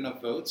don't get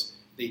enough votes,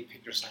 they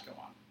pick your second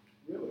one.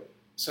 Really?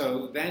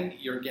 So then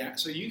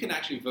so you can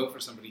actually vote for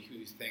somebody who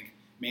you think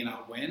may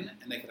not win,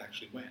 and they could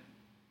actually win.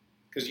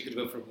 Because you could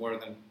vote for more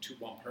than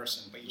one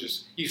person, but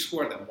you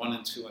score them 1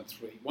 and 2 and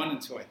 3. 1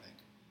 and 2, I think.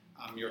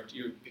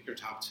 You pick your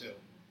top 2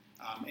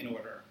 in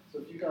order. So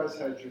if you guys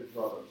had your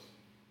druthers,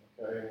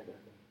 okay,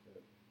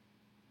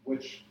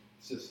 which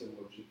system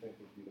would you think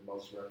would be the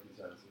most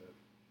representative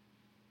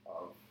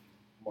of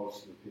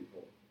most of the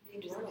people?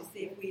 Interesting to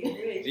see if we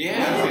agree.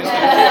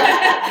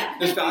 Yeah,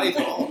 there's value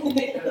to all.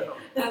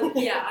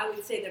 I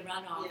would say the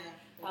runoff.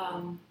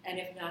 Yeah. And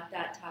if not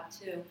that, top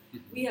 2.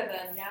 We have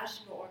a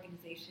national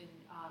organization,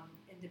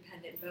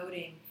 Independent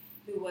Voting,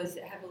 who was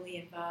heavily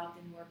involved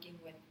in working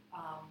with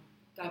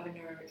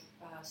Governor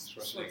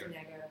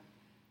Schwarzenegger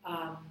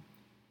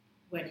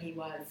when he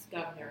was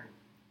governor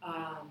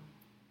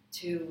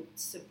to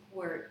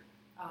support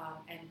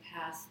and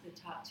pass the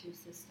top 2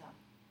 system.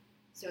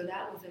 So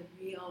that was a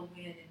real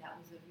win, and that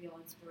was a real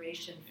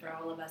inspiration for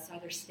all of us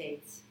other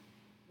states.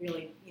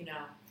 Really,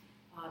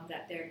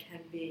 that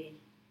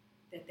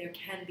there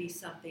can be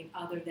something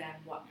other than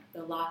what the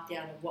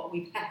lockdown of what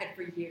we've had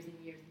for years and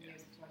years and years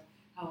as far as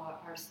how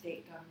our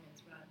state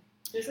governments run.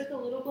 There's like a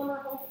little glimmer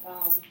of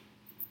hope,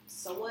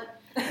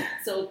 somewhat.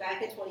 So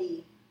back in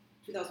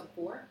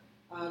 2004,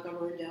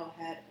 Governor Rendell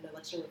had an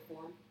election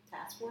reform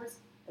task force,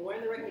 and one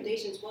of the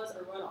recommendations was a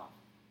runoff,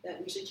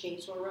 that we should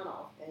change to a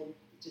runoff, and it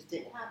just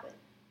didn't happen.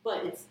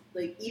 But it's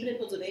like, even in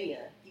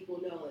Pennsylvania, people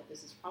know that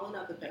this is probably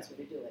not the best way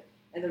to do it.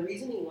 And the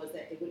reasoning was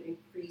that it would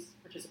increase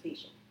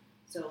participation.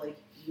 So like,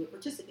 you would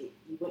participate,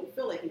 you wouldn't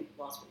feel like you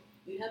lost weight.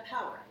 You'd have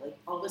power. Like,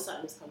 all of a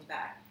sudden this comes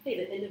back. Hey,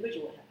 the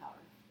individual would have power.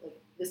 Like,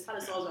 this kind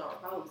of solves our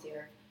problems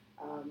here.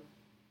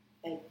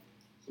 And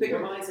bigger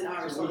minds than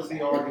ours. So what is the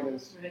solve that.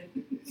 arguments?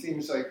 It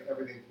seems like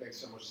everything makes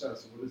so much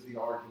sense. So what is the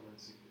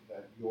arguments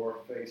that you're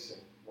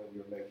facing when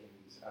you're making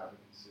these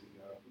advocacy?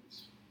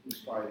 Who's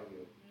fighting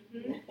you?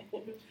 The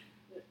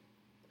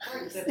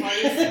The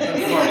parties,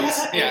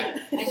 yeah.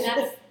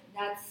 And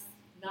that's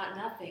not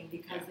nothing,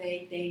 because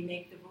they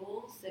make the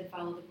rules and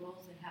follow the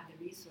rules and have the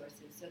resources.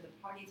 So the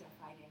parties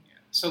are fighting.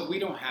 So we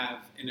don't have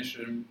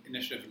initiative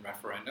and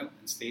referendum.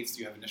 In states,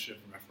 you have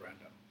initiative and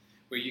referendum,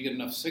 where you get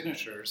enough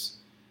signatures,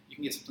 you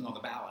can get something on the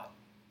ballot.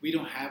 We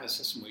don't have a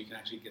system where you can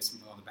actually get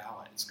something on the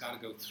ballot. It's got to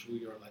go through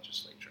your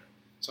legislature.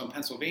 So in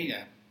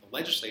Pennsylvania, the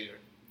legislature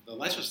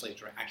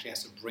actually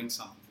has to bring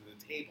something to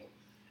the table.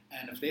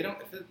 And if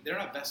they're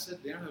not vested,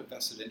 they don't have a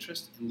vested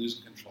interest in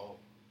losing control.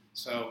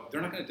 So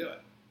they're not going to do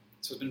it.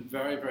 So it's been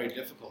very, very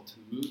difficult to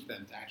move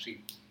them to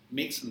actually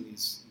make some of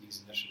these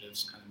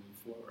initiatives kind of move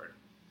forward.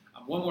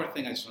 One more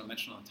thing I just want to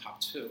mention on the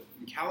top two.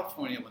 In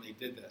California, when they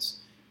did this,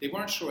 they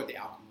weren't sure what the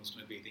outcome was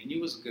going to be. They knew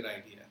it was a good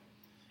idea.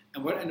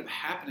 And what ended up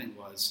happening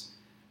was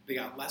they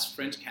got less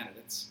fringe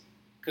candidates,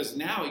 because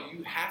now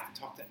you have to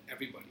talk to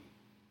everybody.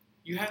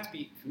 You have to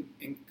be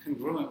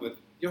congruent with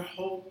your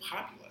whole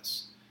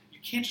populace. You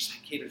can't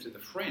just cater to the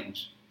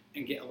fringe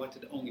and get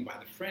elected only by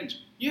the fringe.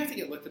 You have to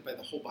get elected by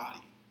the whole body.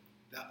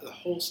 The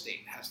whole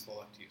state has to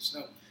elect you.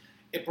 So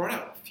it brought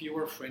out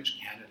fewer fringe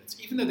candidates,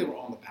 even though they were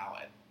on the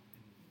ballot.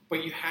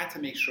 But you had to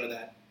make sure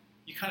that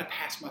you kind of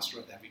pass muster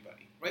with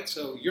everybody, right?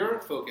 So your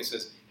focus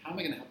is, how am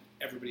I going to help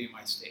everybody in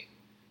my state?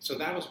 So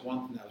that was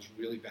one thing that was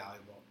really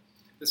valuable.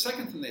 The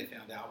second thing they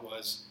found out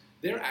was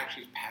they're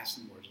actually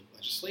passing more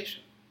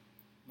legislation.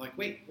 Like,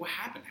 wait, what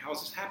happened? How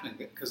is this happening?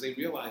 Because they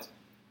realized,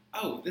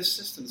 oh,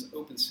 this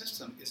open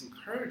system, is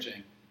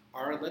encouraging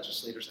our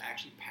legislators to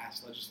actually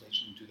pass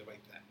legislation and do the right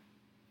thing.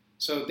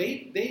 So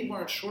they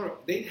weren't sure.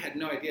 They had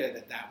no idea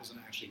that was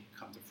going to actually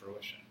come to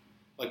fruition.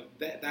 Like,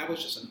 that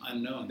was just an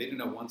unknown. They didn't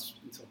know once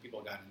until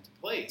people got into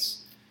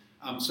place.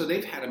 So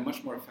they've had a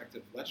much more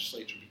effective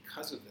legislature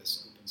because of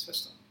this open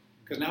system.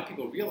 Because now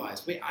people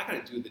realize, wait, I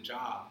got to do the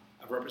job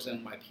of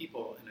representing my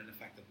people in an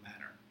effective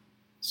manner.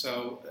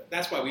 So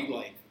that's why we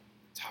like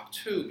top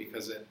two,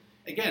 because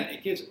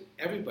it gives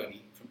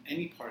everybody from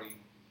any party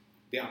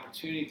the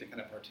opportunity to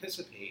kind of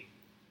participate.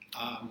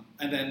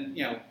 And then,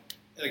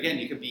 again,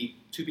 you could be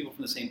two people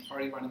from the same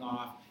party running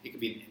off. It could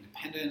be an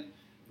independent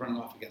running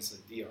off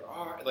against the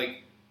DRR.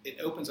 Like, it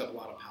opens up a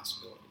lot of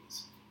possibilities.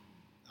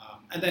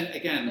 And then,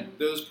 again,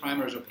 those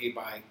primaries are paid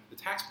by the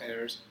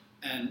taxpayers,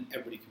 and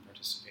everybody can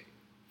participate.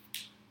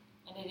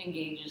 And it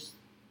engages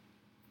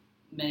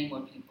many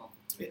more people.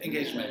 It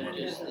engages many more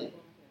Just people.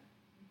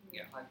 the-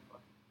 Yeah. hardcore.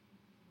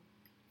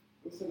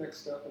 What's the next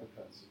step in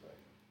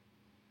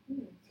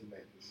Pennsylvania to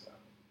make this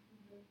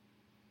happen?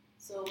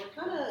 So we're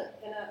kind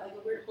of in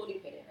a weird holding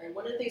pattern. Right?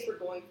 One of the things we're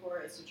going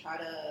for is to try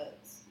to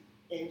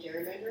end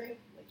gerrymandering,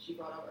 like she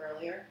brought up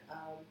earlier.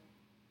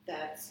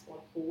 That's on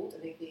hold. I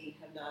think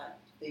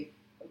they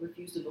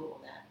refused to vote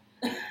on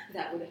that.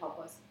 That would help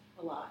us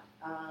a lot.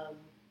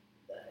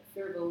 The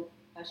Fair Vote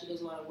actually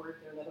does a lot of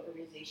work. They're another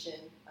organization.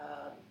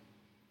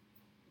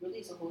 Really,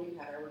 it's a holding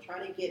pattern. We're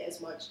trying to get as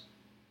much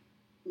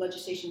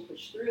legislation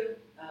pushed through.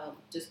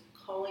 Just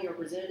calling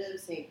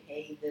representatives, saying,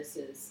 "Hey, this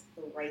is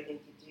the right thing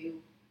to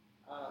do.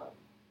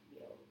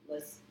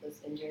 Let's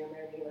end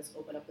gerrymandering. Let's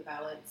open up the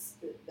ballots."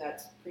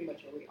 That's pretty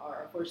much where we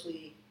are.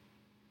 Unfortunately,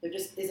 there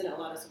just isn't a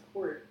lot of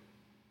support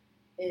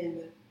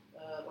in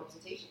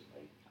representation.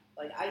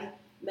 Like I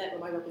met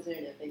with my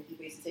representative, and he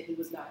basically said he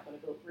was not going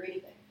to vote for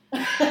anything.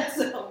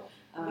 So.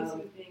 At least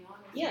he was being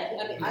honest. Yeah,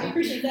 I mean, I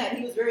appreciate that.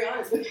 He was very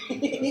honest with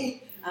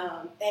me.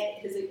 And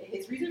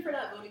his reason for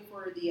not voting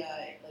for the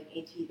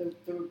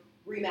the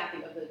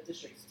remapping of the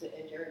districts to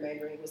end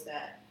gerrymandering was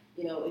that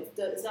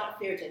it's not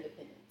fair to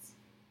independents.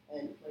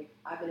 And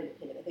I've been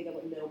independent, I think I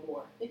would know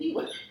more than he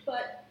would,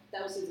 but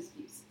that was his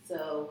excuse.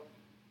 So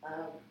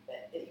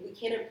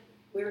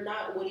we're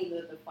not winning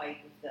the fight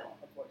with them,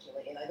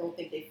 unfortunately, and I don't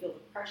think they feel the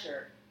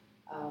pressure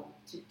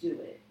to do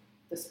it,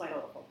 despite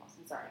all the phone calls.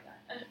 I'm sorry,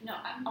 guys. No,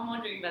 I'm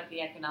wondering about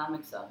the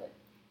economics of it.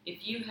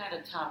 If you had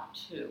a top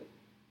two,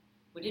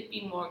 would it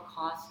be more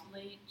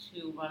costly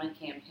to run a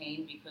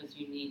campaign because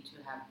you need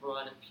to have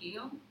broad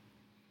appeal?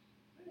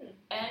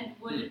 And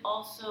would it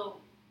also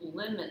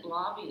limit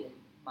lobbying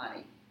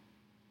money?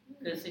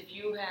 Because if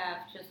you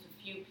have just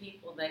a few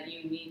people that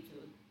you need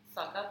to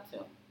suck up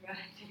to, Right.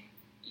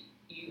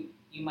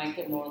 you might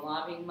get more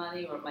lobbying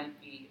money, or it might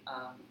be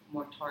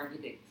more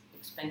targeted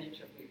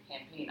expenditure for your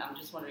campaign. I'm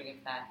just wondering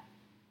if that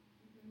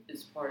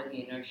is part of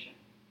the inertia.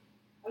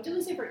 I would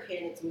definitely say for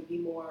candidates it would be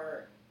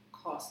more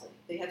costly.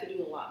 They have to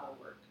do a lot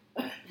more work.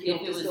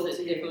 If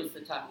it was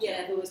the top two.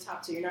 Yeah, if it was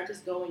top two, you're not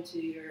just going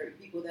to your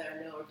people that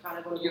are kind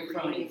of going to Your vote for you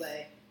cronies.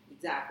 anyway.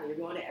 Exactly, you're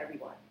going to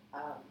everyone.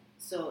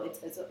 So it's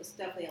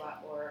definitely a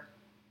lot more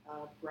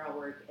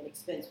groundwork and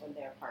expense on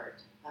their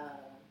part.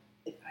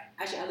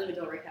 Actually, I live in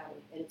Delaware County,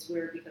 and it's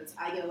weird because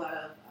I get a lot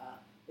of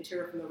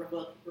material from the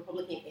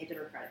Republican and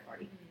Democratic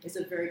Party. Mm-hmm. It's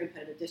a very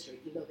competitive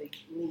district, even though they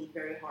lean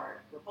very hard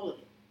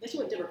Republican. They actually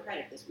went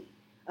Democratic this week.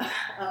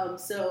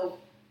 So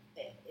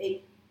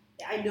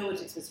I know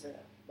it's expensive for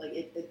them.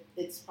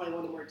 It's probably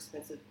one of the more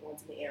expensive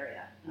ones in the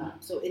area.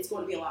 So it's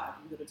going to be a lot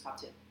if you go to the top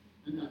two.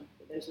 Mhm.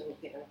 There's no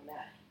getting around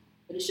that.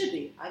 But it should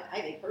be.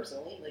 I think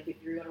personally,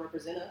 if you're going to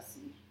represent us,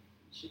 you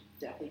should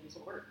definitely do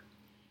some work.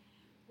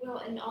 Well,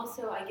 and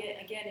also I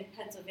get, again, in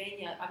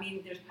Pennsylvania, I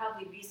mean, there's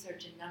probably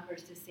research and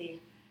numbers to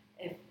see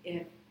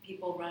if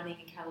people running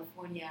in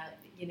California,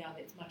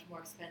 it's much more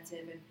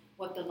expensive, and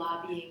what the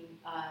lobbying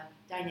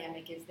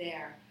dynamic is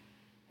there.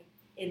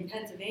 In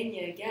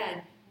Pennsylvania,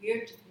 again,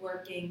 we're just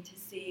working to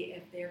see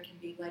if there can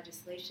be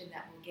legislation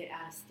that will get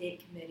out of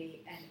state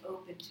committee and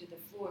open to the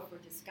floor for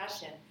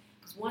discussion.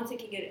 Because once it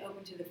can get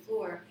open to the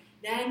floor,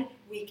 then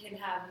we can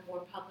have a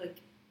more public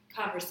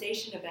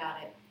conversation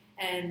about it,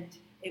 and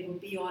it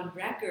would be on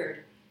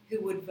record who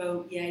would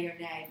vote yay or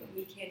nay. But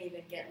we can't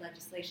even get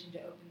legislation to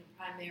open the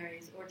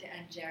primaries or to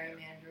end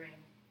gerrymandering.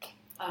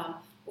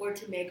 or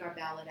to make our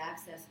ballot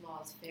access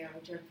laws fair,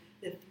 which are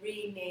the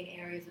three main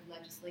areas of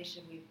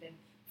legislation we've been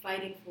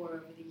fighting for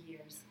over the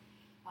years.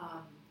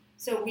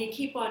 So we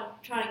keep on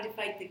trying to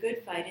fight the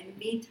good fight. In the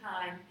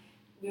meantime,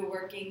 we're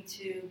working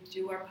to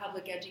do our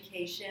public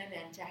education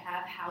and to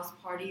have house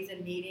parties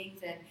and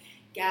meetings and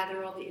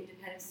gather all the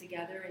independents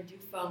together and do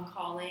phone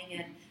calling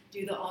and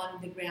do the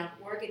on-the-ground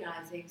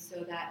organizing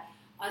so that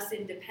us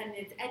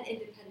independents and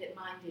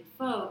independent-minded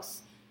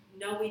folks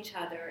know each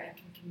other and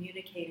can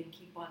communicate and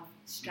keep on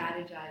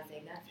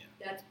strategizing.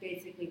 That's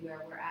basically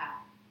where we're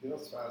at. You know,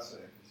 it's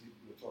fascinating because you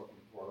were talking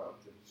before about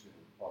the difference between a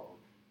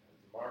republic and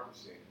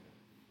democracy. And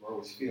we're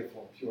always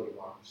fearful in pure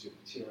democracy of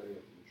the tyranny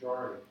of the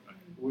majority.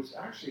 What's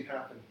actually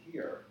happened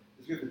here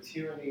is we have the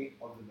tyranny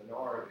of the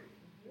minority,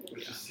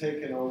 which has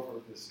taken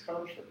over this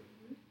country.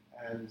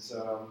 And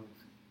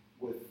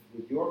with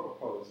what you're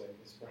proposing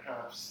is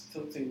perhaps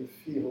tilting the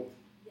field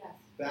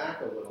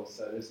back a little,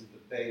 so it isn't the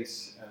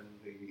base and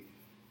the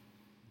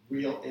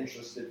real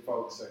interested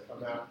folks that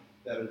come out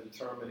that are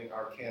determining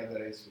our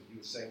candidates. What you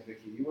were saying,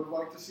 Vicki, you would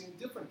like to see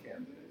different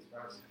candidates.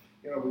 Perhaps,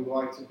 we'd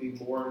like to be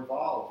more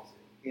involved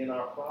in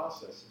our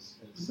processes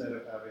instead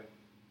of having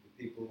the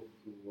people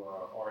who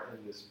are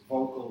in this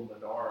vocal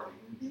minority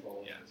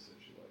controlling the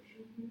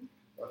situation.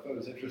 I thought it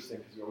was interesting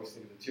because we always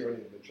think of the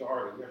tyranny of the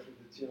majority. We actually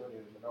have the tyranny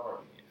of the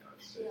minority in the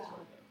United States right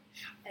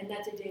now. And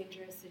that's a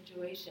dangerous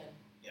situation.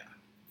 Yeah.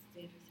 It's a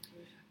dangerous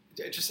situation.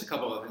 Just a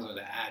couple of things I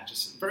wanted to add.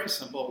 Just very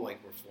simple, like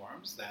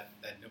reforms that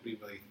nobody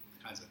really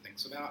kinds of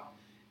thinks about.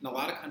 In a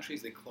lot of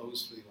countries, they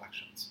close for the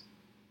elections.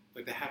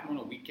 Like they have them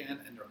on a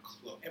weekend and they're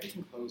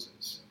everything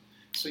closes.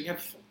 So you have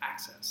full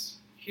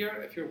access.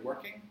 Here, if you're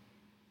working,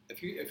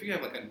 if you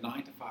have like a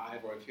 9 to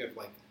 5, or if you have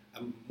like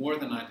a more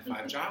than 9 to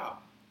 5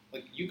 job,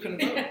 like you couldn't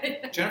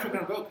vote. Jennifer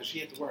couldn't vote because she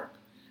had to work,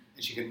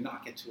 and she could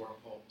not get to our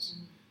polls.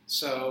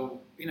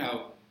 So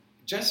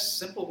just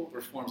simple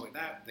reforms like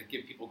that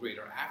give people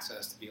greater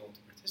access to be able to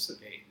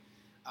participate.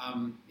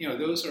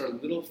 Those are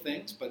little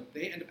things, but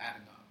they end up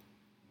adding up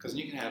because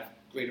you can have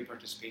greater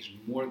participation,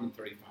 more than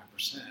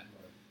 35%.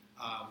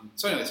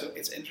 So anyway, so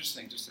it's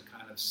interesting just to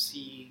kind of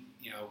see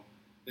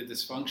the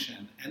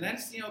dysfunction, and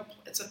that's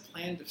it's a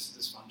planned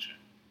dysfunction.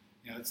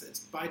 It's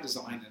by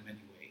design in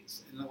many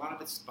ways, and a lot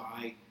of it's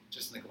by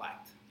just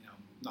neglect.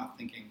 Not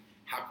thinking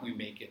how can we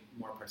make it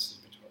more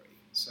participatory.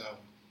 So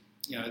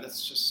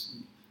that's just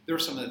there are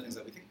some of the things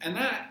that we think, and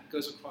that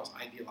goes across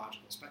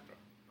ideological spectrum,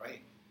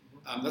 right?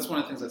 That's one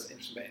of the things that's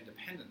interesting about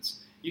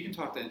independents. You can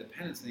talk to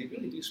independents, and they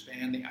really do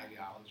span the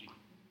ideology,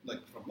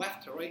 like from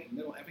left to right, and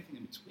middle, everything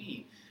in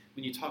between.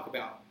 When you talk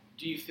about,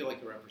 do you feel like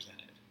you're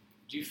represented?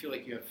 Do you feel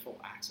like you have full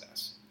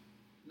access?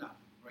 No,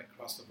 right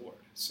across the board.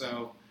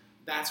 So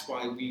that's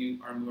why we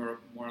are more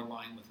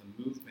aligned with the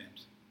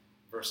movement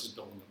versus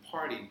building a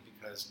party,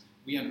 because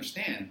we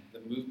understand the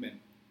movement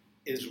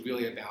is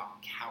really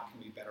about how can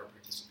we better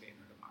participate in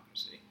our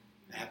democracy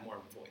and have more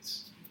of a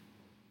voice.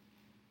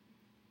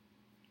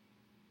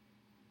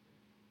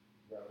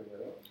 Wrapping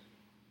it up.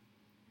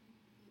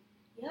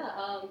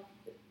 Yeah,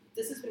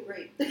 this has been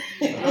great.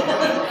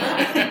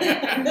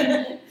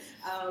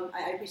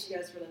 I appreciate you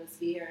guys for letting us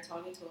be here and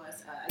talking to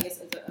us. I guess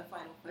as a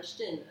final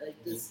question,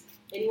 does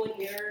anyone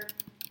here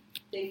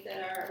think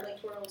that our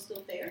electoral is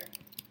still fair?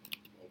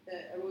 Think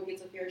that everyone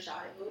gets a fair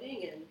shot at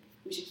voting and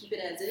we should keep it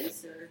as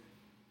is, or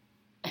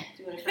do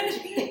you want to try to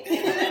change it?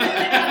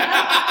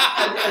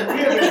 And we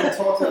haven't even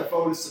talked about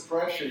voter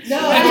suppression.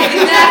 No,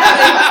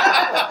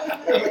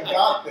 exactly. We haven't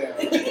got there.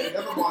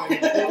 Never mind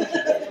inclusion.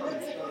 They're trying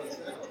to shut us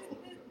down.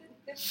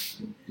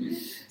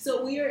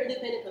 So we are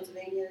Independent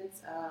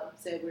Pennsylvanians.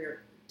 So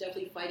we're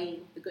definitely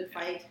fighting the good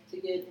fight to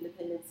get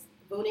independents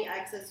voting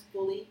access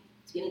fully,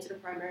 to get into the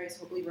primaries,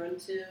 hopefully run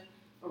to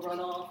a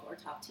runoff or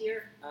top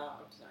tier.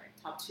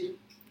 Top two.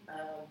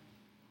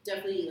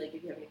 Definitely, if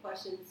you have any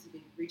questions, you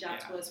can reach out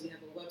to us. We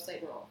have a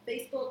website. We're on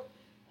Facebook.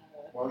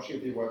 Why don't you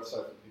give your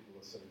website for people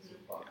listening to the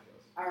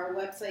podcast? Our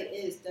website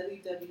is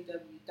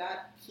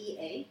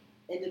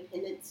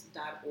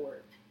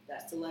www.paindependence.org.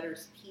 That's the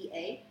letters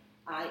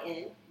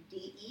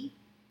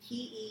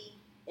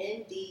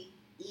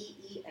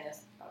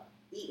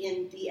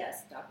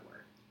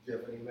PAINDEPENDEES.org. Do you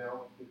have an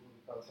email people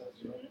can contact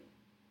you?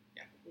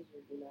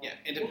 Yeah,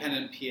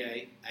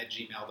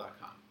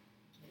 independentpa@gmail.com.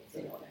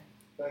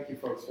 Thank you,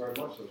 folks, very much.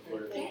 That was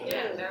very Thank you.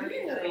 Yeah,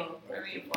 very important.